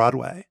Abner on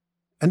Broadway,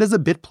 and as a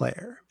bit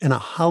player in a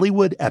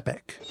Hollywood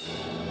epic.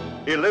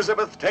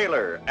 Elizabeth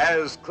Taylor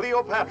as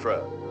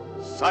Cleopatra,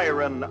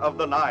 Siren of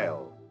the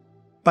Nile.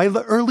 By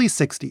the early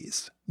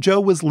 60s, Joe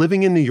was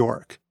living in New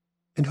York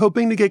and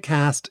hoping to get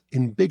cast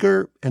in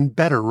bigger and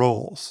better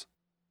roles.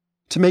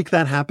 To make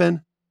that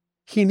happen,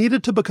 he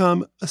needed to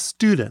become a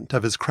student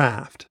of his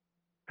craft.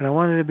 And I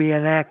wanted to be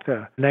an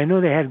actor. And I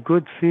knew they had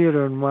good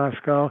theater in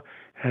Moscow,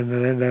 and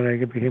then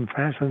I became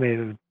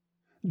fascinated.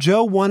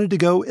 Joe wanted to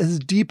go as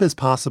deep as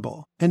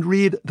possible and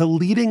read the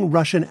leading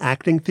Russian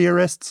acting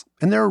theorists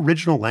in their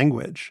original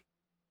language.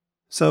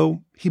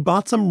 So he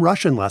bought some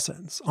Russian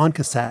lessons on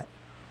cassette.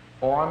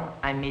 Он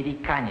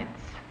американец.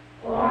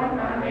 Он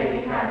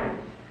американец.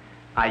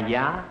 А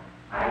я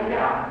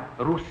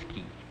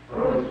русский.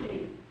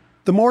 Русский.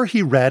 The more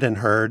he read and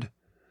heard,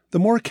 the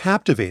more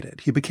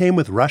captivated he became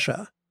with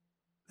Russia,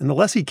 and the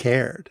less he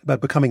cared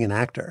about becoming an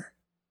actor.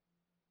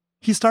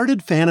 He started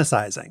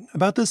fantasizing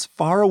about this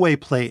faraway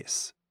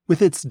place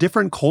with its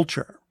different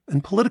culture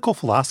and political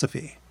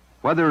philosophy.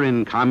 Whether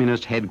in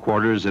communist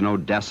headquarters in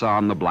Odessa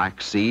on the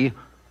Black Sea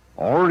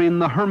or in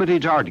the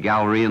Hermitage Art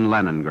Gallery in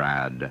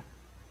Leningrad,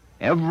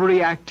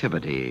 every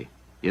activity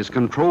is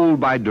controlled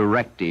by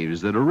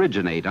directives that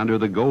originate under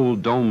the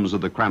gold domes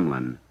of the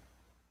Kremlin.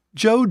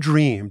 Joe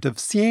dreamed of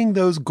seeing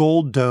those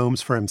gold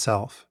domes for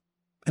himself,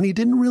 and he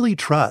didn't really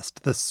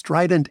trust the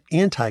strident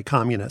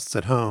anti-communists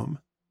at home.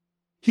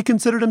 He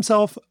considered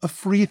himself a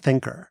free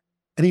thinker,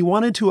 and he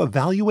wanted to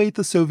evaluate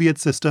the Soviet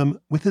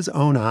system with his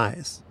own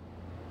eyes.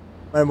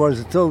 I was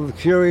still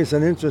curious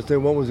and interested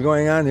in what was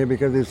going on here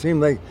because it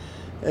seemed like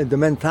the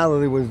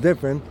mentality was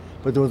different.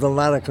 but there was a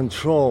lot of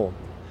control.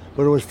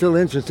 But it was still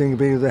interesting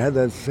because they had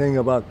that thing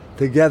about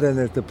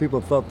togetherness. The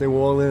people felt they were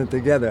all in it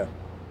together.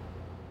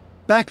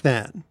 Back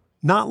then,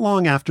 not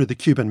long after the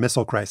Cuban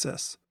Missile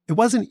Crisis, it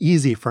wasn't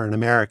easy for an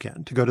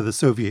American to go to the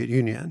Soviet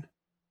Union.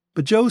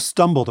 But Joe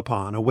stumbled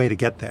upon a way to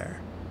get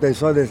there. They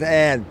saw this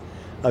ad,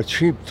 a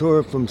cheap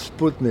tour from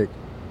Sputnik,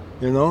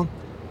 you know?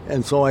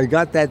 And so I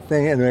got that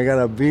thing and I got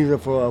a visa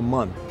for a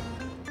month.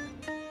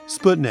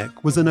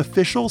 Sputnik was an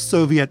official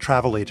Soviet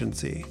travel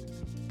agency.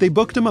 They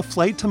booked him a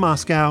flight to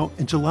Moscow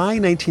in July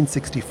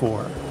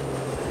 1964.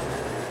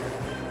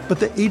 But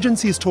the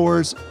agency's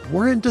tours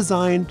weren't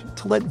designed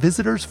to let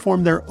visitors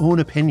form their own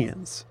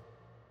opinions.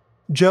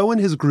 Joe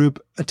and his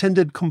group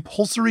attended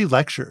compulsory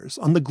lectures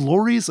on the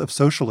glories of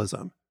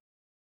socialism.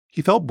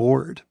 He felt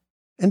bored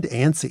and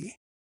antsy.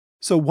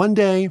 So one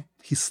day,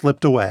 he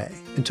slipped away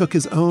and took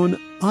his own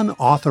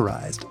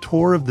unauthorized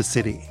tour of the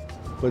city.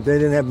 But they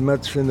didn't have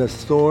much in the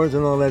stores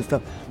and all that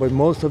stuff. But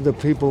most of the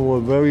people were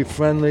very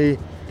friendly.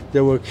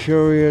 They were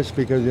curious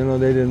because, you know,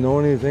 they didn't know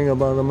anything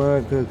about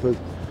America. It was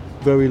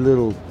very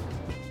little.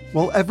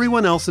 While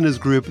everyone else in his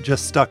group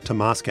just stuck to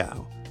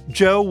Moscow,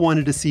 Joe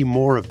wanted to see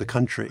more of the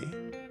country.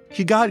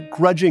 He got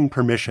grudging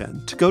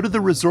permission to go to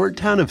the resort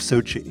town of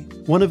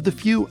Sochi, one of the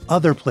few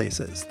other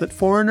places that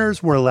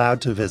foreigners were allowed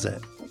to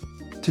visit.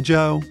 To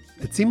Joe,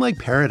 it seemed like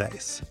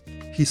paradise.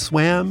 He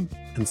swam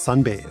and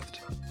sunbathed.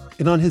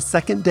 And on his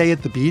second day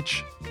at the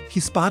beach, he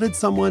spotted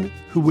someone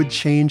who would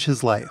change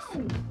his life.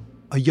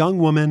 A young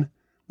woman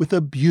with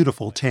a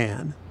beautiful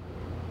tan.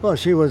 Well,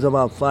 she was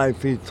about 5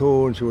 feet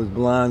tall, and she was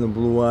blonde and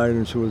blue-eyed,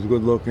 and she was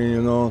good-looking,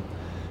 you know.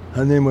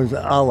 Her name was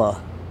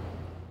Alla.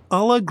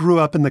 Alla grew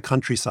up in the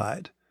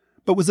countryside,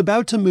 but was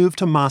about to move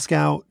to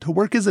Moscow to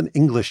work as an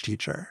English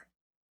teacher.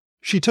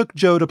 She took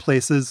Joe to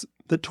places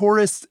that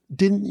tourists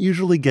didn't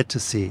usually get to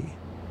see.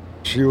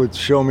 She would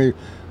show me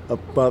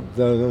about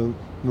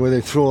where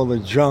they threw all the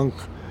junk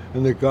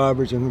and the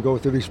garbage and go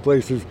to these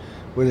places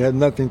where they had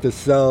nothing to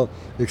sell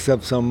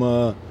except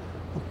some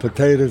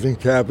potatoes and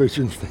cabbage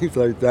and things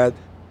like that.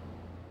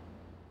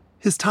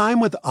 His time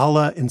with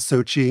Alla in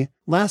Sochi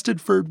lasted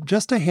for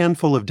just a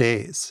handful of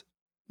days.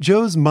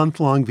 Joe's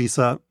month-long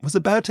visa was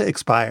about to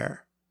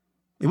expire.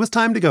 It was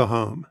time to go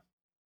home.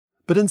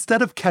 But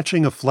instead of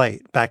catching a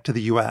flight back to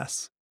the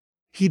U.S.,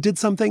 he did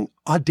something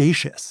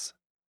audacious.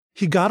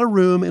 He got a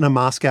room in a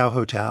Moscow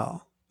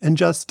hotel and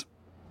just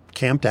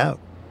camped out.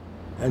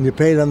 And you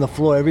paid on the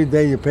floor every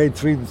day. You paid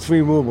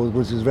three rubles,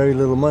 which is very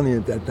little money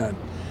at that time.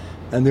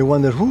 And they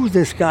wondered, who's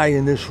this guy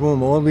in this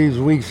room all these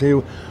weeks? He,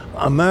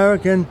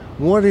 American,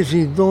 what is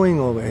he doing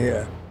over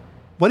here?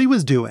 What he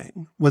was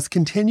doing was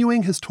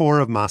continuing his tour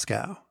of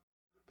Moscow.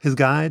 His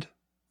guide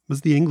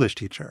was the English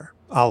teacher,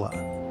 Alla.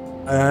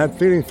 I had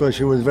feeling for her.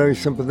 She was very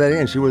sympathetic,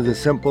 and she was a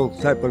simple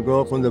type of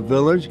girl from the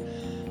village,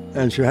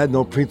 and she had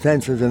no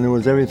pretenses, and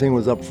everything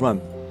was up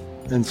front.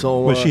 And so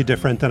was she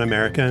different than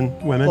American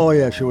women? Oh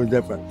yeah, she was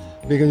different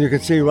because you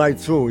could see right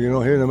through. You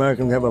know, here in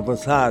America we have a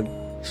facade.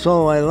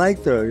 So I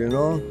liked her, you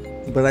know,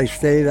 but I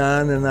stayed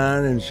on,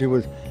 and she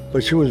was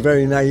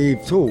very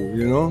naive too,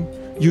 you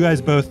know. You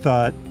guys both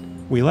thought,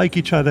 we like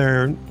each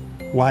other.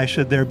 Why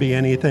should there be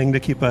anything to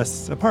keep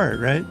us apart,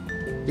 right?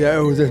 Yeah,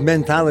 it was this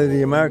mentality,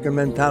 the American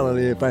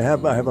mentality. If I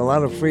have a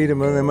lot of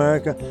freedom in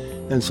America,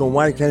 and so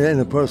why can't in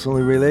a personal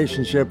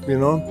relationship, you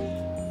know?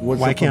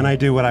 Why can't I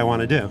do what I want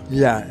to do?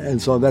 Yeah, and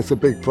so that's a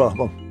big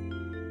problem.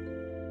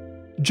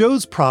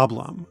 Joe's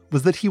problem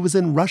was that he was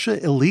in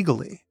Russia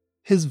illegally.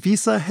 His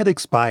visa had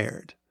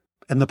expired,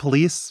 and the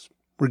police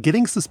were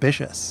getting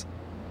suspicious.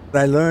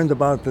 I learned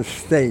about the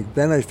state.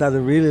 Then I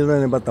started really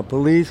learning about the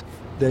police.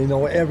 They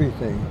know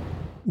everything.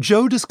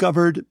 Joe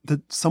discovered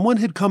that someone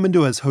had come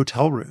into his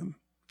hotel room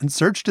and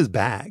searched his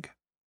bag.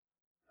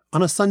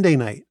 On a Sunday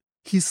night,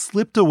 he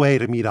slipped away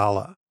to meet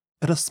Alla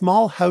at a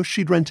small house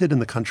she'd rented in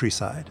the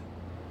countryside.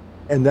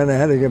 And then I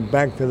had to get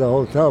back to the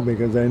hotel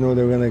because I knew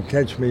they were going to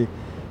catch me.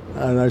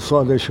 And I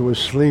saw that she was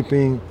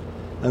sleeping,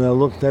 and I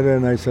looked at her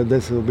and I said,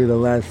 this will be the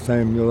last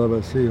time you'll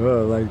ever see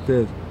her like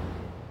this.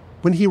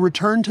 When he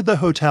returned to the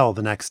hotel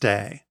the next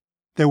day,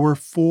 there were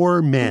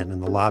 4 men in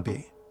the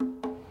lobby.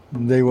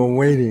 They were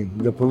waiting,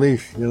 the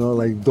police, you know,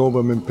 like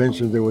Doberman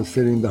pinschers, they were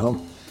sitting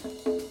down.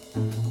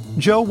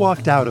 Joe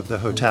walked out of the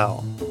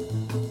hotel,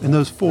 and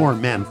those 4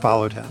 men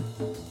followed him.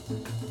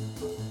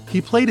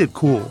 He played it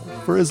cool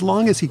for as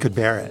long as he could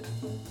bear it.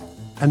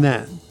 And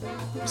then,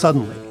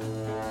 suddenly,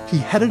 he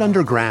headed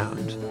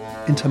underground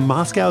into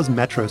Moscow's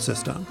metro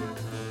system.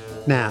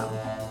 Now,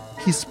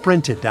 he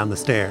sprinted down the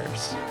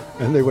stairs.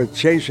 And they were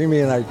chasing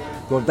me, and I'd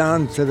go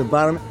down to the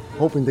bottom,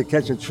 hoping to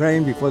catch a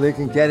train before they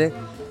can get it.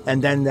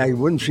 And then I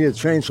wouldn't see a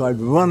train, so I'd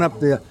run up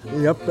the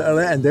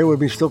and they would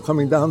be still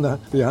coming down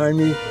behind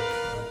me.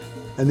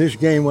 And this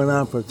game went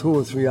on for 2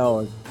 or 3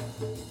 hours.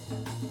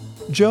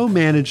 Joe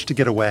managed to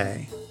get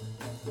away.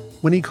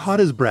 When he caught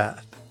his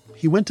breath,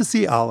 he went to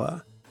see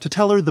Alla to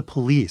tell her the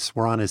police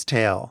were on his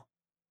tail.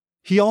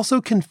 He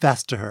also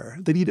confessed to her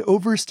that he'd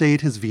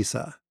overstayed his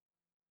visa.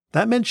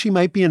 That meant she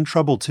might be in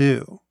trouble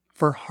too,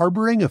 for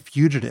harboring a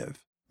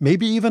fugitive,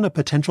 maybe even a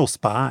potential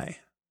spy.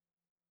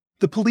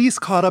 The police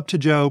caught up to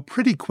Joe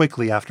pretty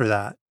quickly after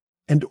that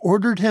and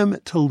ordered him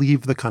to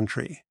leave the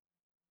country.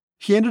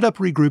 He ended up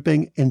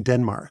regrouping in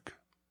Denmark,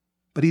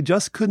 but he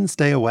just couldn't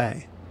stay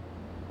away.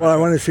 Well, I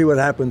want to see what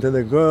happened to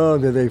the girl.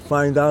 Did they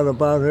find out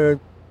about her?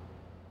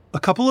 A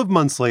couple of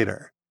months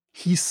later,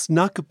 he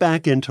snuck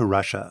back into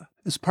Russia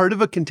as part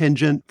of a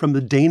contingent from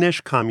the Danish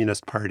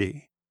Communist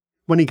Party.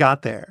 When he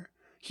got there,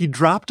 he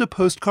dropped a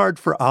postcard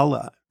for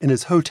Alla in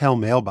his hotel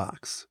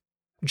mailbox.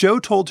 Joe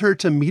told her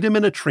to meet him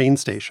in a train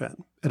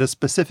station at a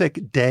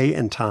specific day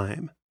and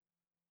time.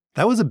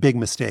 That was a big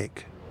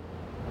mistake.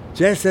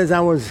 Just as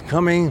I was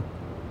coming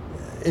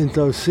in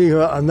to see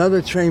her,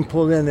 another train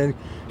pulled in and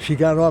she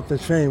got off the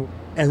train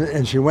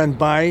and she went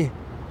by,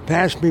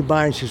 passed me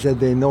by, and she said,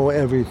 they know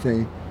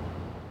everything.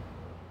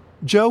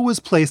 Joe was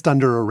placed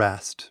under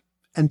arrest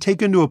and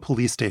taken to a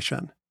police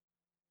station.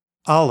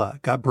 Alla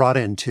got brought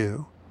in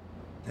too.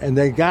 And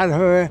they got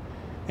her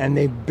and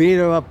they beat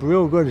her up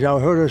real good. I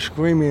heard her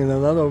screaming in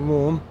another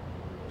room.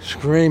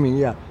 Screaming,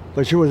 yeah.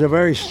 But she was a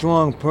very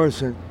strong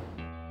person.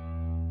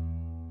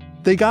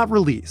 They got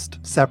released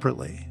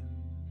separately.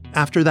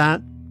 After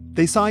that,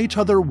 they saw each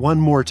other one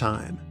more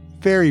time,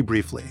 very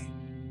briefly.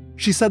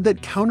 She said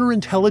that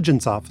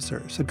counterintelligence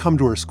officers had come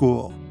to her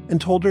school and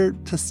told her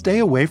to stay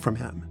away from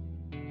him.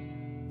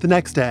 The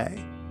next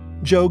day,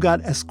 Joe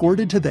got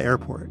escorted to the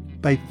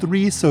airport by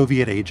 3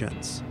 Soviet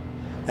agents.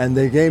 And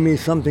they gave me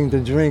something to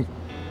drink,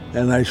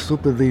 and I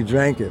stupidly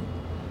drank it.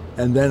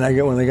 And then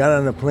when I got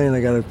on the plane, I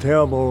got a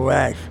terrible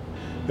rash.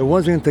 It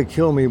wasn't to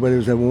kill me, but it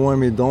was to warn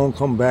me, don't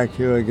come back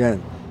here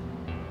again.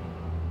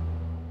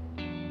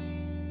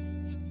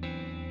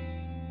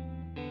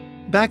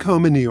 Back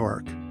home in New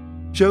York,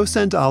 Joe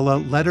sent Alla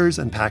letters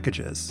and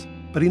packages,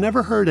 but he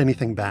never heard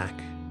anything back.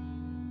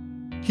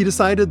 He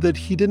decided that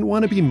he didn't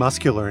want to be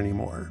muscular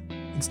anymore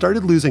and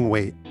started losing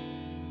weight.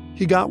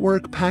 He got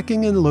work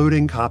packing and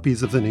loading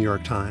copies of the New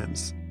York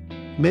Times,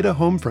 made a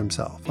home for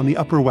himself on the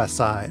Upper West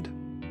Side.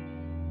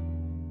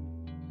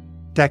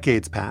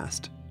 Decades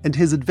passed, and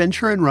his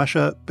adventure in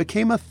Russia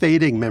became a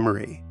fading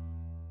memory.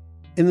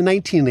 In the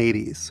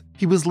 1980s,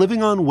 he was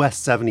living on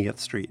West 70th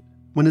Street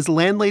when his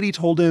landlady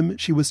told him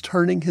she was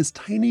turning his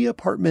tiny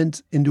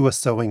apartment into a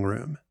sewing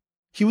room.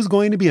 He was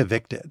going to be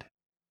evicted.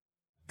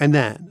 And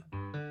then,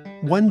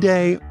 one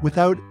day,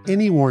 without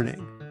any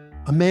warning,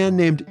 a man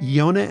named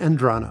Yona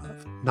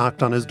Andronov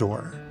knocked on his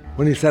door.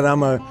 When he said,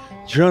 I'm a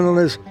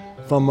journalist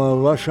from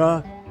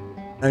Russia,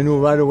 I knew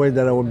right away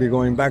that I would be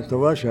going back to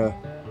Russia.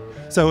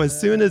 So as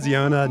soon as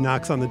Yona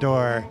knocks on the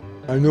door,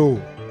 I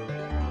knew.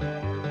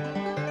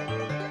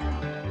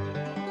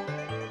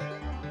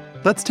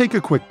 Let's take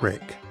a quick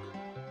break.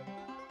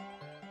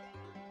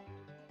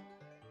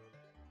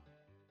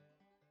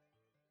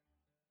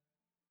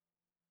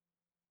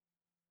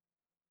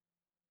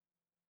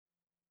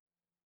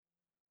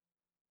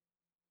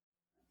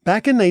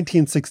 Back in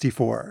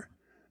 1964,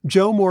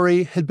 Joe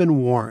Morey had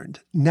been warned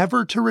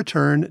never to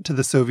return to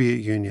the Soviet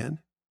Union.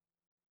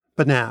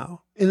 But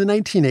now, in the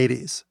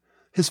 1980s,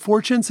 his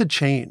fortunes had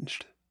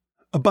changed.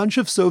 A bunch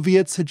of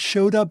Soviets had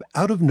showed up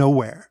out of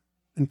nowhere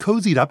and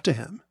cozied up to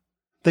him.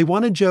 They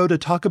wanted Joe to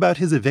talk about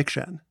his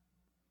eviction,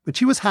 which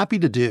he was happy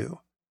to do.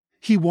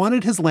 He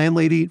wanted his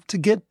landlady to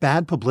get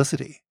bad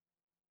publicity.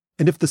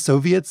 And if the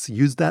Soviets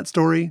used that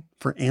story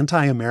for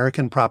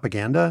anti-American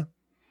propaganda,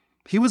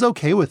 he was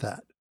okay with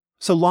that,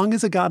 so long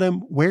as it got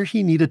him where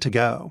he needed to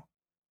go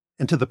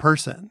and to the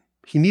person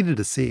he needed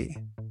to see.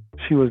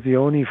 She was the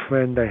only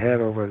friend I had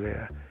over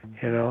there,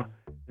 you know.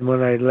 And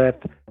when I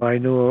left, I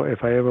knew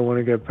if I ever want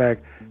to get back,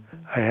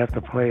 I have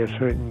to play a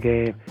certain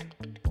game.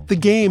 The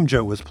game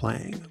Joe was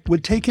playing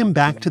would take him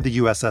back to the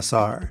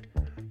USSR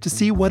to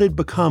see what had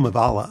become of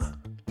Alla.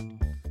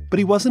 But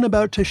he wasn't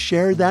about to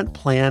share that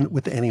plan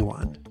with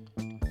anyone.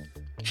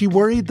 He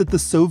worried that the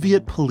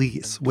Soviet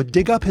police would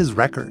dig up his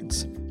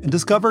records and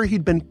discover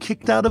he'd been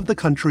kicked out of the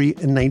country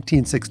in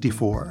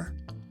 1964.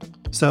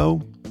 So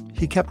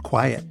he kept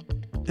quiet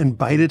and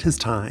bided his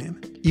time,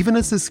 even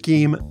as his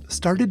scheme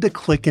started to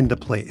click into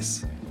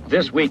place.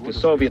 This week, the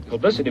Soviet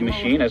publicity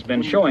machine has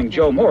been showing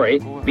Joe Morey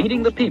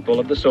meeting the people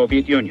of the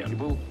Soviet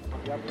Union.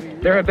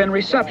 There have been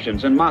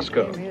receptions in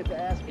Moscow.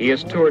 He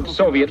has toured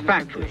Soviet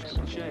factories.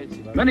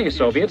 Many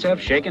Soviets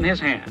have shaken his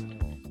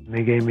hand.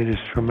 They gave me this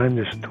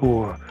tremendous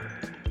tour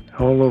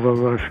all over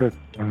Russia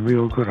in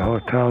real good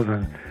hotels,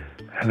 and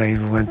I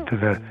even went to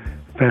the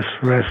best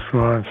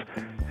restaurants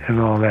and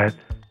all that.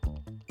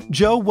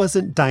 Joe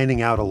wasn't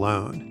dining out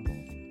alone.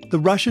 The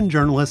Russian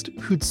journalist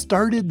who'd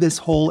started this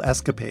whole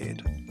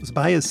escapade was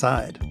by his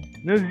side.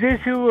 A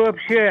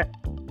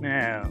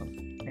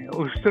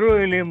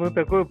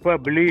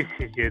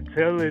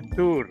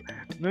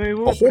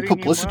whole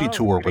publicity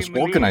tour was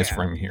organized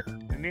for him here.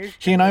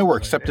 He and I were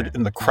accepted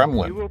in the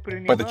Kremlin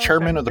by the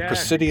chairman of the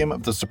Presidium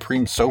of the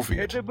Supreme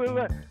Soviet.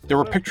 There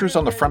were pictures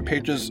on the front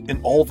pages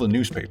in all the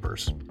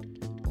newspapers.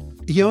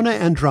 Yona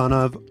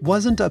Andronov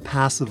wasn't a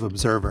passive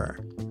observer.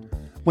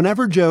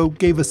 Whenever Joe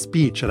gave a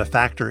speech at a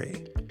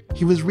factory,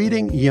 he was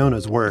reading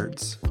Yona's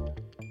words.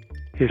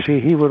 You see,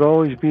 he would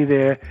always be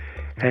there,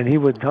 and he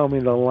would tell me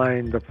the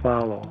line to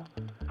follow.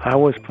 I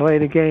was play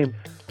the game.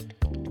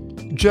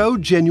 Joe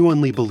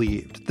genuinely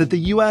believed that the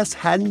U.S.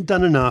 hadn't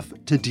done enough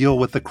to deal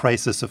with the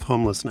crisis of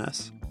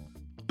homelessness.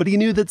 But he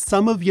knew that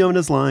some of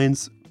Yona's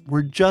lines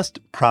were just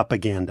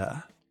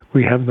propaganda.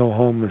 We have no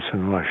homeless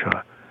in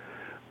Russia,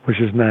 which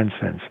is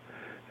nonsense.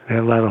 There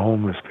are a lot of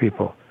homeless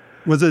people.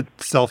 Was it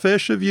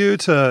selfish of you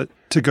to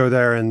go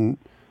there and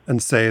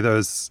say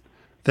those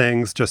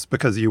things just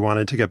because you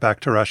wanted to get back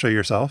to Russia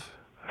yourself?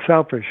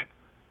 Selfish,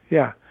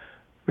 yeah.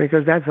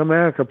 Because that's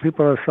America.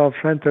 People are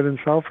self-centered and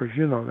selfish,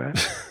 you know that.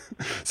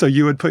 So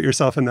you would put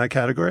yourself in that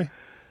category?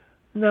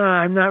 No,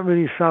 I'm not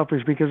really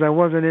selfish because I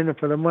wasn't in it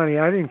for the money.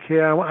 I didn't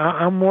care.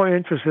 I'm more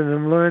interested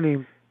in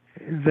learning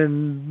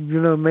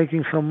than,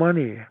 making some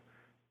money.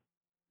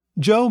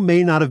 Joe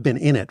may not have been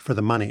in it for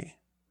the money,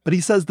 but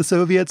he says the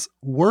Soviets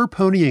were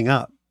ponying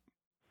up.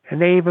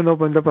 And they even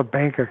opened up a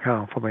bank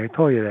account for me. I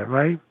told you that,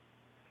 right?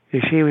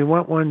 You see, we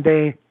went one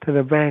day to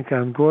the bank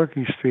on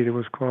Gorky Street, it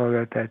was called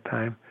at that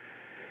time,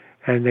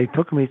 and they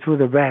took me through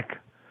the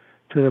back,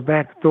 to the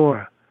back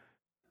door.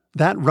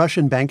 That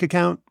Russian bank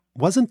account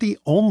wasn't the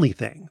only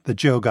thing that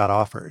Joe got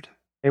offered.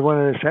 They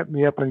wanted to set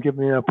me up and give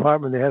me an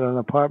apartment. They had an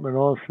apartment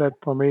all set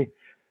for me,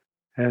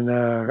 and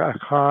a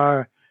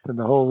car, and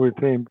the whole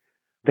routine.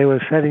 They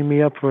were setting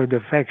me up for a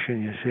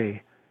defection, you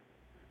see.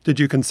 Did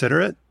you consider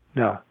it?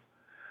 No.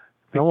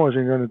 I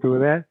wasn't going to do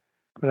that,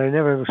 but I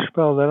never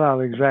spelled it out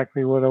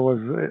exactly what I was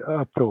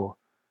up to.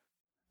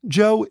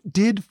 Joe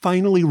did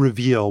finally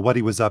reveal what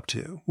he was up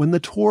to when the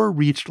tour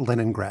reached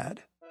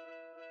Leningrad.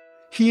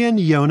 He and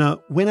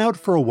Yona went out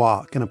for a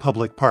walk in a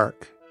public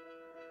park.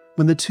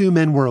 When the two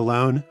men were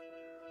alone,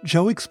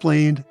 Joe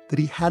explained that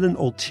he had an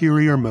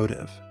ulterior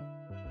motive.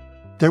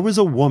 There was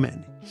a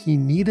woman he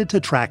needed to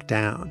track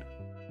down.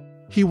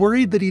 He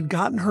worried that he'd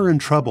gotten her in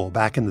trouble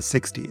back in the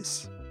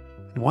 60s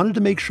and wanted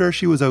to make sure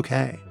she was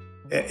okay.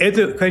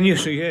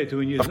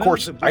 Of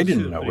course, I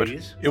didn't know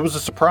it. It was a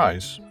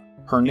surprise.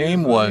 Her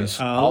name was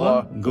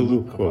Alla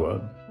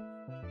Golubkova.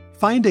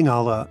 Finding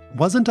Alla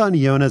wasn't on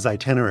Yona's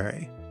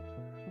itinerary,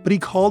 but he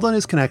called on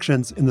his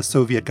connections in the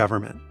Soviet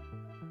government.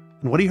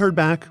 And what he heard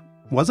back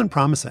wasn't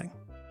promising.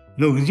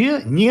 She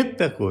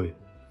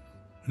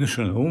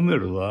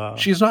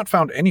is not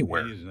found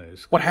anywhere.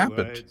 What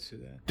happened?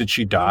 Did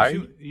she die?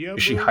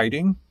 Is she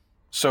hiding?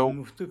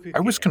 So I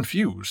was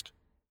confused.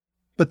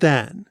 But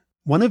then,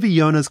 one of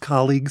Yona's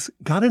colleagues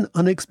got an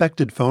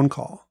unexpected phone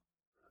call.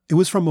 It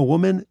was from a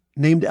woman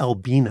named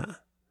Albina.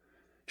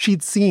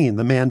 She'd seen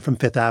the man from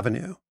Fifth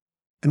Avenue.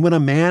 And when a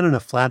man in a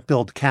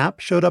flat-billed cap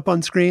showed up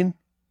on screen,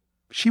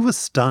 she was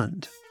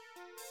stunned.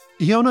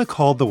 Yona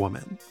called the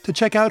woman to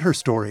check out her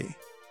story.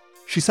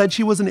 She said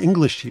she was an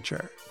English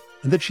teacher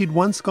and that she'd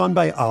once gone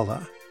by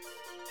Alla.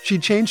 She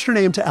changed her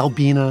name to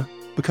Albina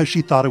because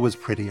she thought it was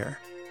prettier.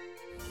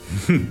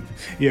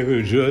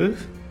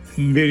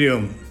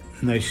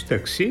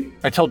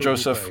 I tell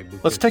Joseph,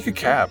 let's take a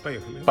cab,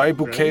 buy a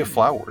bouquet of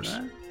flowers.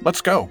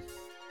 Let's go.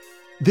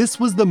 This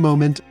was the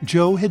moment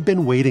Joe had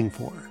been waiting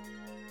for.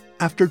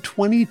 After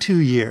 22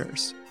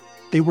 years,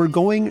 they were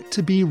going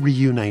to be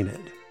reunited.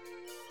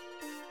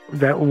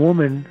 That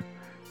woman,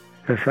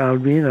 this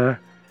Albina,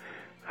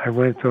 I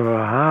went to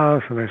her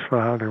house and I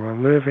saw how they were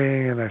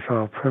living and I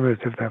saw how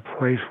primitive that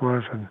place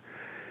was, and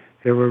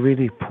they were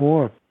really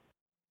poor.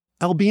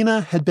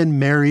 Albina had been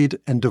married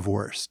and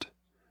divorced.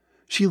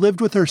 She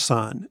lived with her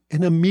son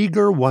in a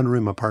meager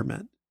one-room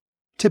apartment,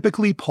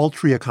 typically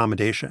paltry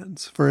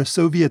accommodations for a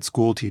Soviet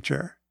school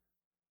teacher.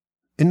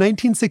 In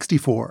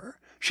 1964,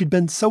 she'd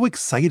been so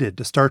excited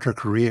to start her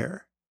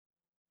career.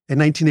 In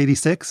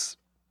 1986,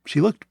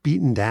 she looked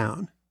beaten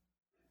down.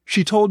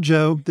 She told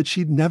Joe that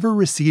she'd never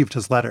received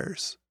his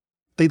letters.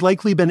 They'd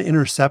likely been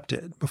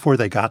intercepted before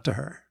they got to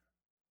her.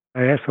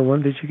 I asked her,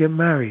 when did you get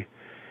married?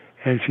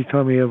 And she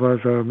told me it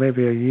was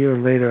maybe a year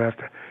later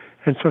after.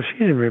 And so she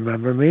didn't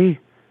remember me.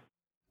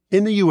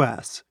 In the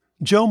U.S.,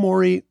 Joe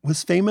Morey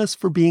was famous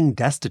for being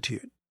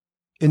destitute.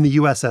 In the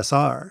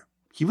USSR,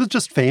 he was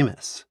just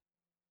famous.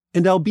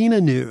 And Albina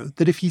knew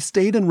that if he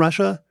stayed in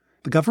Russia,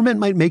 the government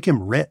might make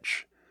him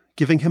rich,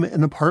 giving him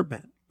an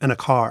apartment and a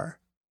car.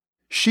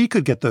 She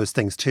could get those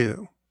things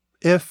too,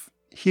 if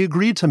he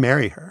agreed to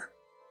marry her.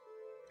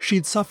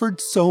 She'd suffered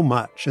so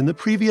much in the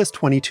previous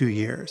 22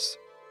 years.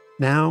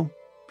 Now,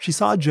 she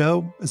saw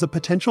Joe as a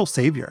potential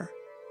savior.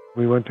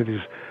 We went to these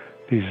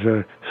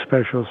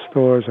special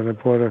stores and I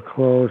bought her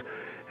clothes,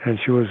 and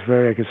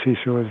I could see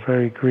she was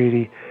very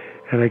greedy,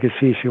 and I could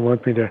see she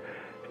wanted me to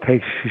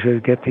she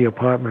said, get the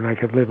apartment, I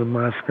could live in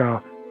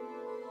Moscow.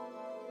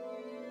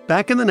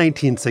 Back in the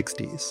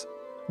 1960s,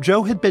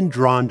 Joe had been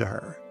drawn to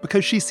her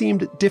because she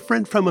seemed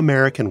different from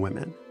American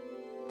women,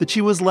 that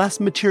she was less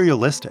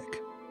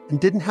materialistic and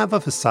didn't have a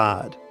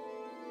facade.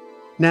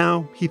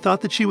 Now, he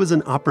thought that she was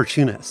an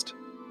opportunist,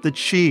 that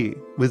she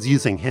was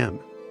using him.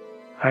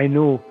 I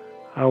knew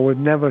I would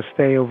never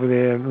stay over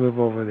there and live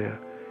over there.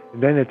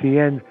 And then at the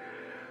end,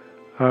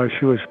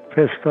 she was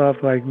pissed off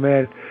like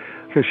mad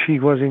because she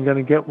wasn't going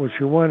to get what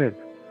she wanted.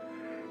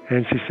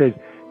 And she said,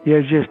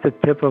 you're just a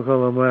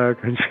typical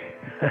American.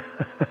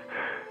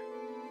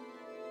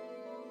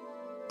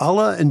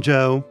 Alla and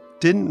Joe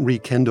didn't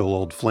rekindle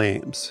old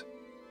flames.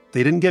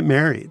 They didn't get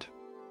married.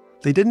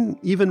 They didn't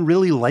even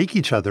really like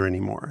each other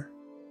anymore.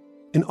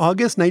 In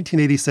August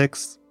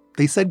 1986,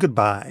 they said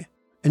goodbye,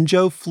 and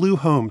Joe flew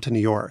home to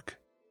New York.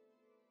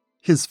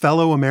 His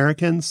fellow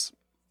Americans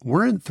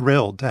weren't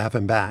thrilled to have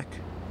him back.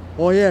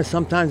 Oh, yeah,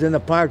 sometimes in the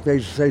park they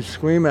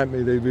scream at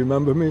me. They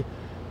remember me.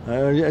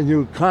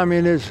 You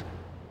communists.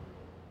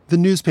 The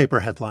newspaper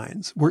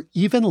headlines were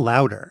even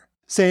louder,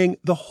 saying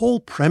the whole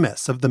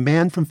premise of the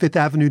Man from Fifth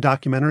Avenue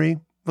documentary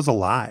was a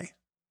lie.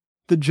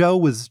 That Joe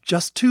was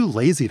just too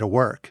lazy to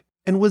work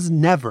and was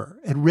never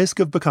at risk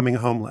of becoming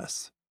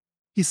homeless.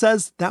 He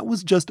says that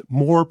was just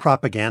more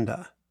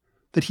propaganda,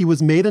 that he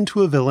was made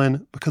into a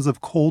villain because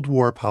of Cold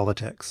War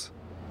politics.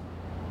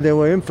 They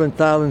were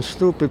infantile and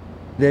stupid.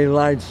 They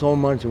lied so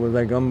much, it was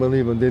like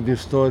unbelievable. They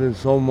distorted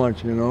so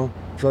much, you know.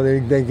 So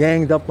they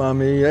ganged up on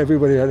me.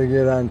 Everybody had to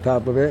get on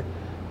top of it.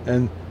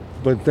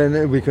 But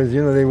then, because,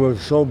 you know, they were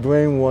so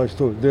brainwashed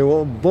too.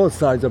 Both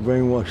sides are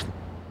brainwashed.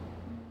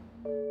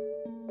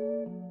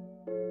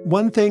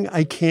 One thing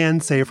I can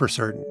say for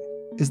certain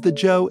is that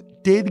Joe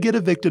did get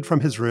evicted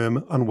from his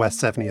room on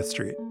West 70th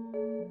Street.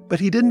 But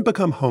he didn't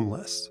become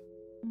homeless.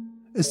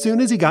 As soon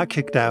as he got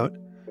kicked out,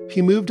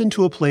 he moved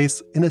into a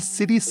place in a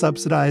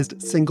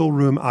city-subsidized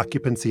single-room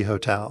occupancy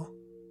hotel.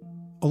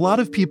 A lot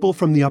of people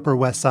from the Upper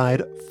West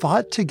Side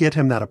fought to get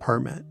him that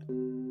apartment.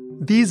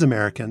 These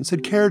Americans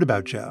had cared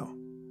about Joe,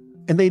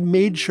 and they'd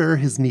made sure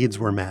his needs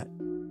were met.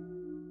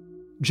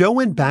 Joe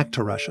went back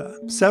to Russia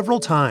several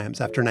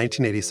times after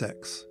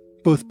 1986,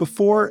 both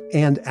before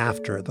and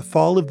after the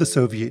fall of the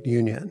Soviet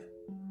Union.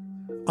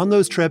 On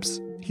those trips,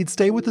 he'd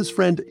stay with his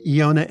friend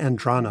Iona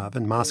Andronov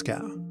in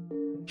Moscow.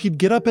 He'd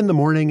get up in the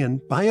morning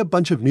and buy a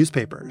bunch of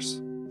newspapers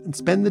and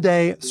spend the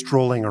day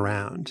strolling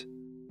around.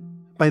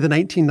 By the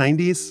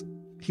 1990s,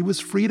 he was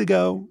free to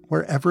go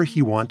wherever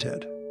he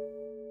wanted.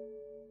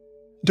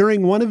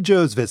 During one of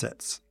Joe's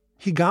visits,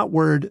 he got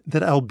word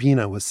that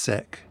Albina was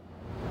sick.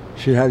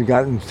 She had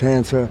gotten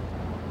cancer,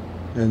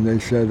 and they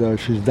said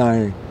she's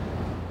dying.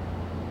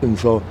 And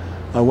so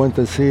I went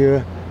to see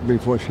her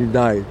before she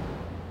died.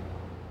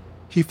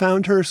 He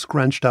found her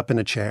scrunched up in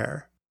a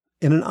chair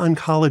in an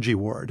oncology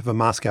ward of a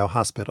Moscow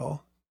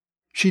hospital.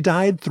 She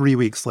died 3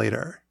 weeks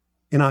later,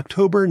 in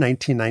October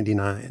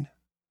 1999.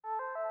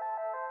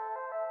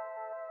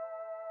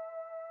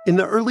 In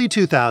the early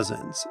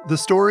 2000s, the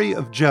story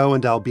of Joe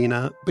and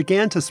Albina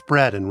began to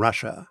spread in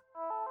Russia.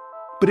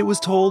 But it was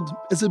told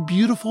as a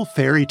beautiful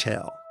fairy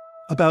tale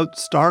about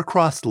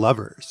star-crossed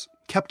lovers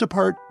kept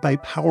apart by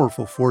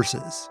powerful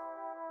forces.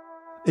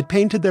 It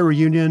painted their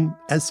reunion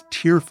as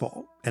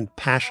tearful and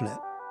passionate,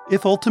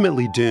 if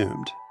ultimately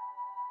doomed.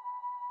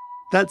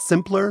 That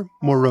simpler,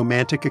 more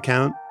romantic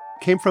account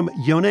came from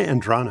Iona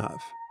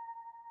Andronov.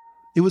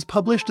 It was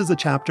published as a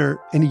chapter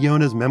in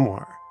Iona's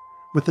memoir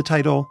with the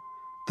title,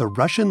 The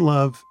Russian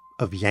Love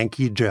of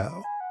Yankee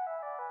Joe.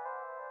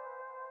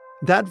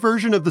 That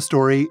version of the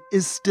story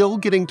is still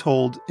getting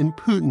told in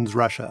Putin's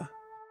Russia.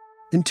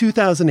 In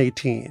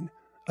 2018,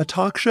 a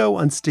talk show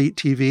on state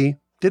TV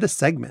did a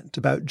segment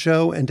about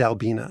Joe and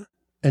Albina,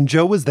 and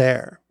Joe was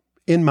there,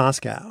 in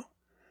Moscow,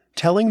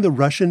 telling the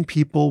Russian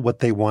people what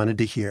they wanted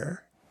to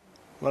hear.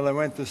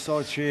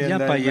 Я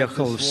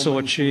поехал в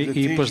Сочи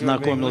и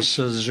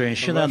познакомился с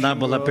женщиной. Она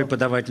была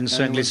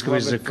преподавательницей английского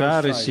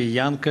языка,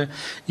 россиянка,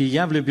 и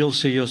я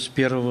влюбился в ее с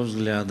первого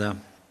взгляда.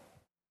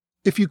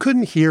 If you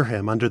couldn't hear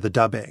him under the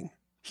dubbing,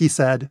 he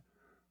said,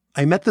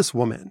 I met this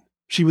woman.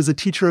 She was a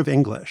teacher of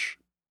English,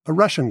 a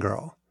Russian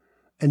girl,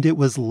 and it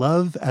was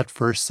love at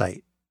first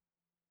sight.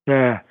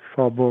 Yeah, it's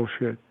all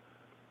bullshit.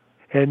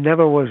 It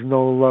never was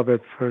no love at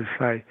first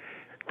sight.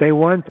 They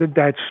wanted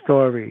that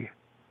story.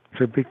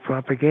 It's a big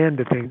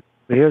propaganda thing.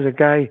 Here's a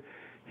guy,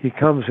 he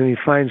comes and he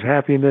finds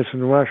happiness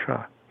in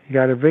Russia. He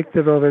got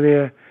evicted over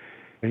there,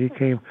 and he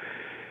came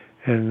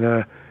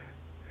and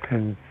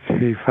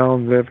he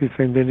found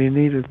everything that he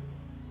needed.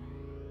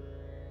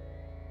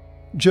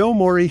 Joe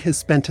Morey has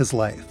spent his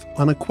life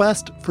on a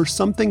quest for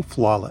something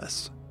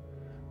flawless.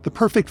 The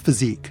perfect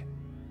physique,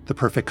 the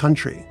perfect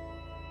country,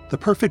 the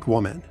perfect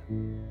woman.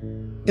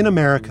 In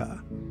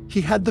America,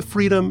 he had the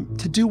freedom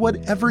to do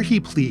whatever he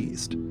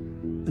pleased,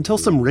 until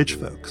some rich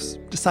folks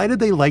decided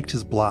they liked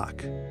his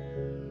block.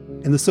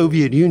 In the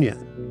Soviet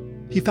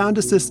Union, he found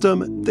a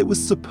system that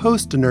was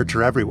supposed to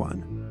nurture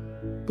everyone,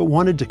 but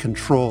wanted to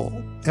control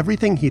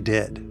everything he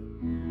did.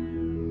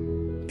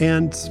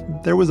 And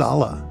there was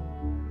Alla.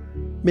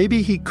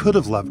 Maybe he could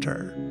have loved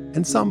her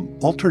in some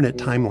alternate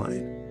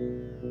timeline.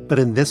 But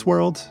in this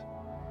world,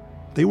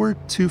 they were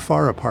too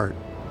far apart.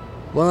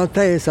 Well, I'll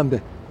tell you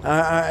something.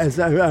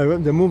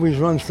 The movies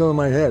run still in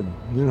my head,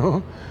 you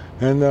know?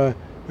 And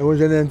it was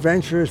an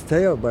adventurous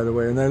tale, by the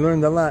way, and I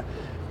learned a lot.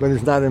 But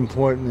it's not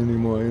important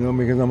anymore, you know,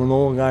 because I'm an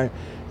old guy,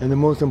 and the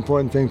most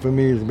important thing for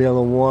me is to be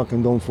able to walk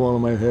and don't fall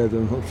on my head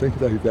and things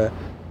like that.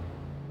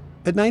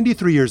 At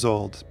 93 years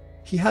old,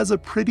 he has a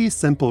pretty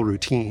simple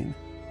routine.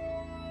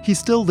 He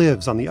still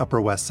lives on the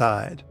Upper West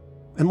Side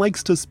and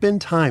likes to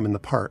spend time in the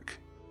park.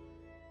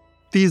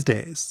 These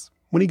days,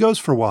 when he goes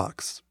for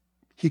walks,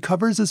 he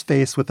covers his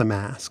face with a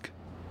mask.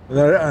 And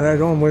I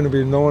don't want to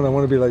be known. I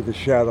want to be like the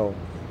Shadow.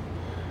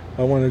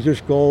 I want to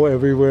just go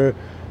everywhere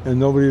and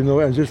nobody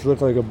know, and just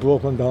look like a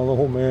broken down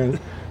old man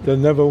that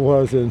never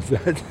was, and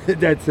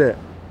that's it.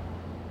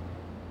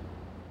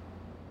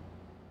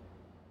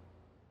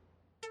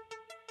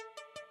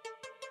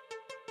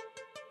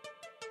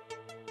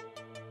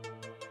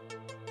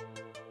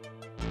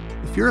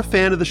 If you're a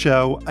fan of the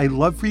show, I'd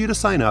love for you to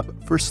sign up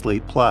for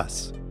Slate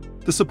Plus.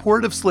 The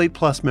support of Slate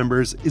Plus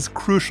members is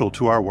crucial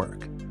to our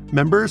work.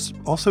 Members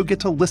also get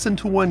to listen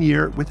to One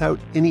Year without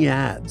any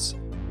ads.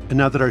 And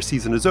now that our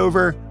season is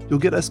over, you'll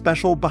get a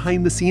special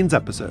behind-the-scenes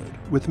episode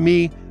with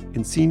me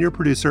and senior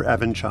producer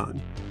Evan Chung,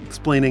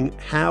 explaining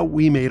how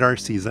we made our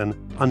season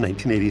on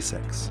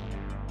 1986.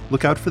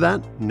 Look out for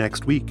that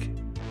next week.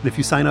 And if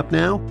you sign up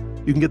now,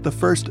 you can get the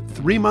first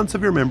 3 months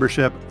of your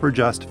membership for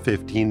just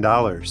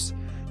 $15.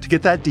 To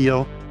get that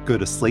deal, go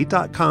to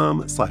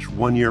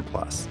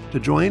slate.com/oneyearplus to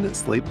join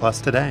Slate Plus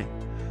today.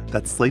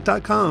 That's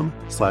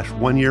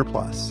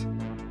slate.com/oneyearplus.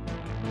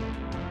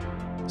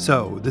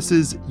 So, this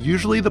is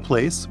usually the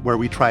place where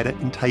we try to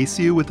entice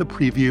you with a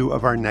preview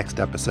of our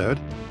next episode.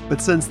 But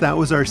since that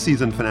was our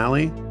season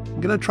finale, I'm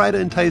going to try to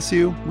entice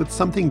you with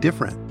something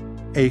different.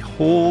 A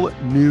whole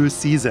new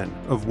season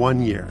of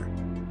One Year.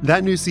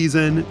 That new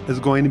season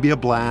is going to be a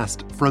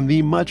blast from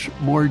the much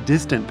more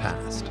distant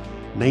past.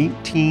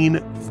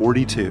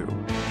 1942.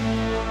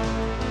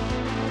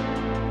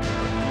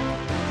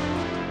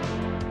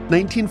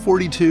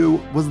 1942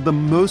 was the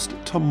most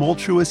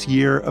tumultuous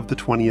year of the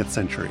 20th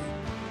century,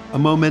 a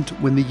moment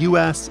when the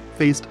U.S.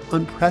 faced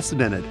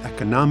unprecedented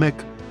economic,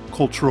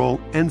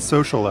 cultural, and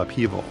social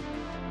upheaval.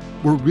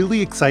 We're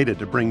really excited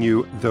to bring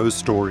you those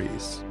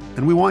stories,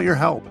 and we want your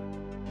help.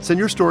 Send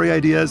your story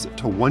ideas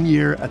to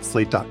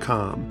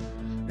oneyear@slate.com.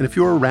 And if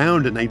you're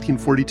around in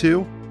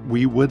 1942,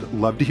 we would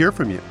love to hear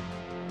from you.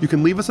 You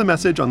can leave us a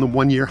message on the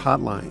One Year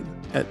hotline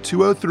at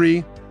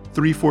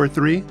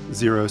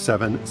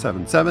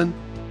 203-343-0777.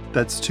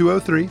 That's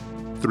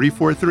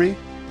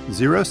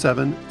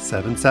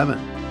 203-343-0777.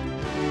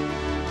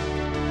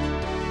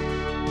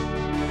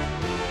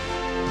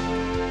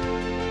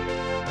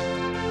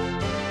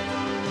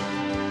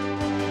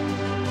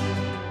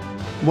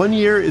 One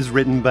Year is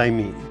written by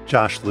me,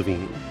 Josh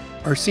Levine.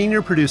 Our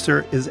senior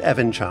producer is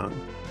Evan Chung.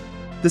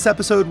 This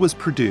episode was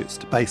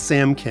produced by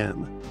Sam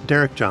Kim,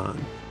 Derek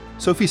John,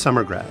 Sophie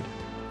Summergrad,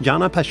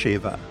 Yana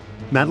Pasheva,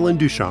 Madeline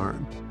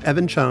Ducharme,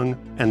 Evan Chung,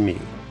 and me.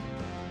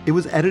 It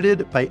was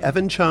edited by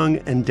Evan Chung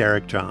and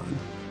Derek John,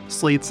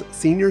 Slate's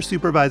senior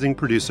supervising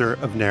producer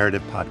of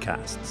narrative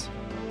podcasts.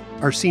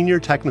 Our senior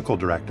technical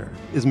director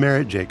is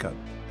Merritt Jacob.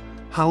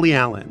 Holly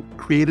Allen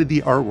created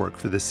the artwork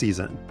for this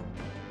season.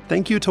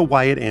 Thank you to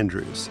Wyatt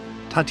Andrews,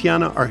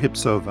 Tatiana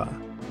Arhipsova,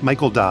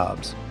 Michael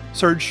Dobbs,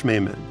 Serge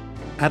Schmemann,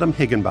 Adam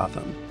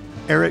Higginbotham,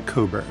 Eric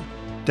Kober,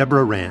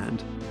 Deborah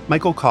Rand,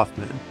 Michael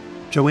Kaufman,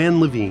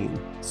 Joanne Levine,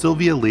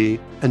 Sylvia Lee,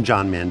 and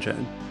John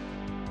Mangin.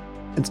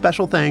 And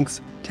special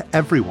thanks to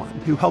everyone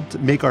who helped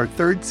make our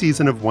third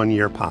season of One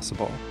Year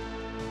possible.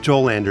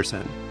 Joel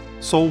Anderson,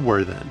 Sol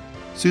Worthen,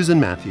 Susan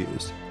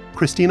Matthews,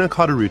 Christina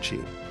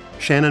Cauterucci,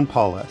 Shannon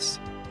Paulus,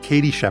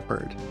 Katie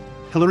Shepard,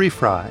 Hillary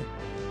Fry,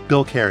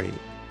 Bill Carey,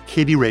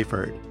 Katie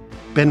Rayford,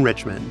 Ben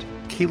Richmond,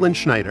 Caitlin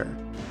Schneider,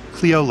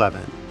 Cleo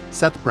Levin,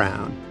 Seth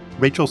Brown,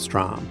 Rachel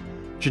Strom,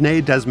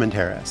 Janae Desmond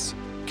Harris,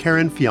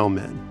 Karen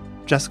Fielman,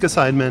 Jessica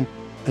Seidman,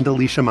 and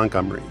Alicia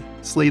Montgomery,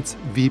 Slate's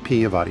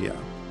VP of Audio.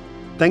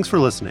 Thanks for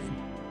listening.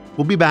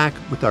 We'll be back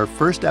with our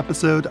first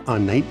episode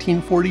on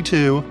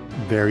 1942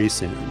 very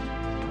soon.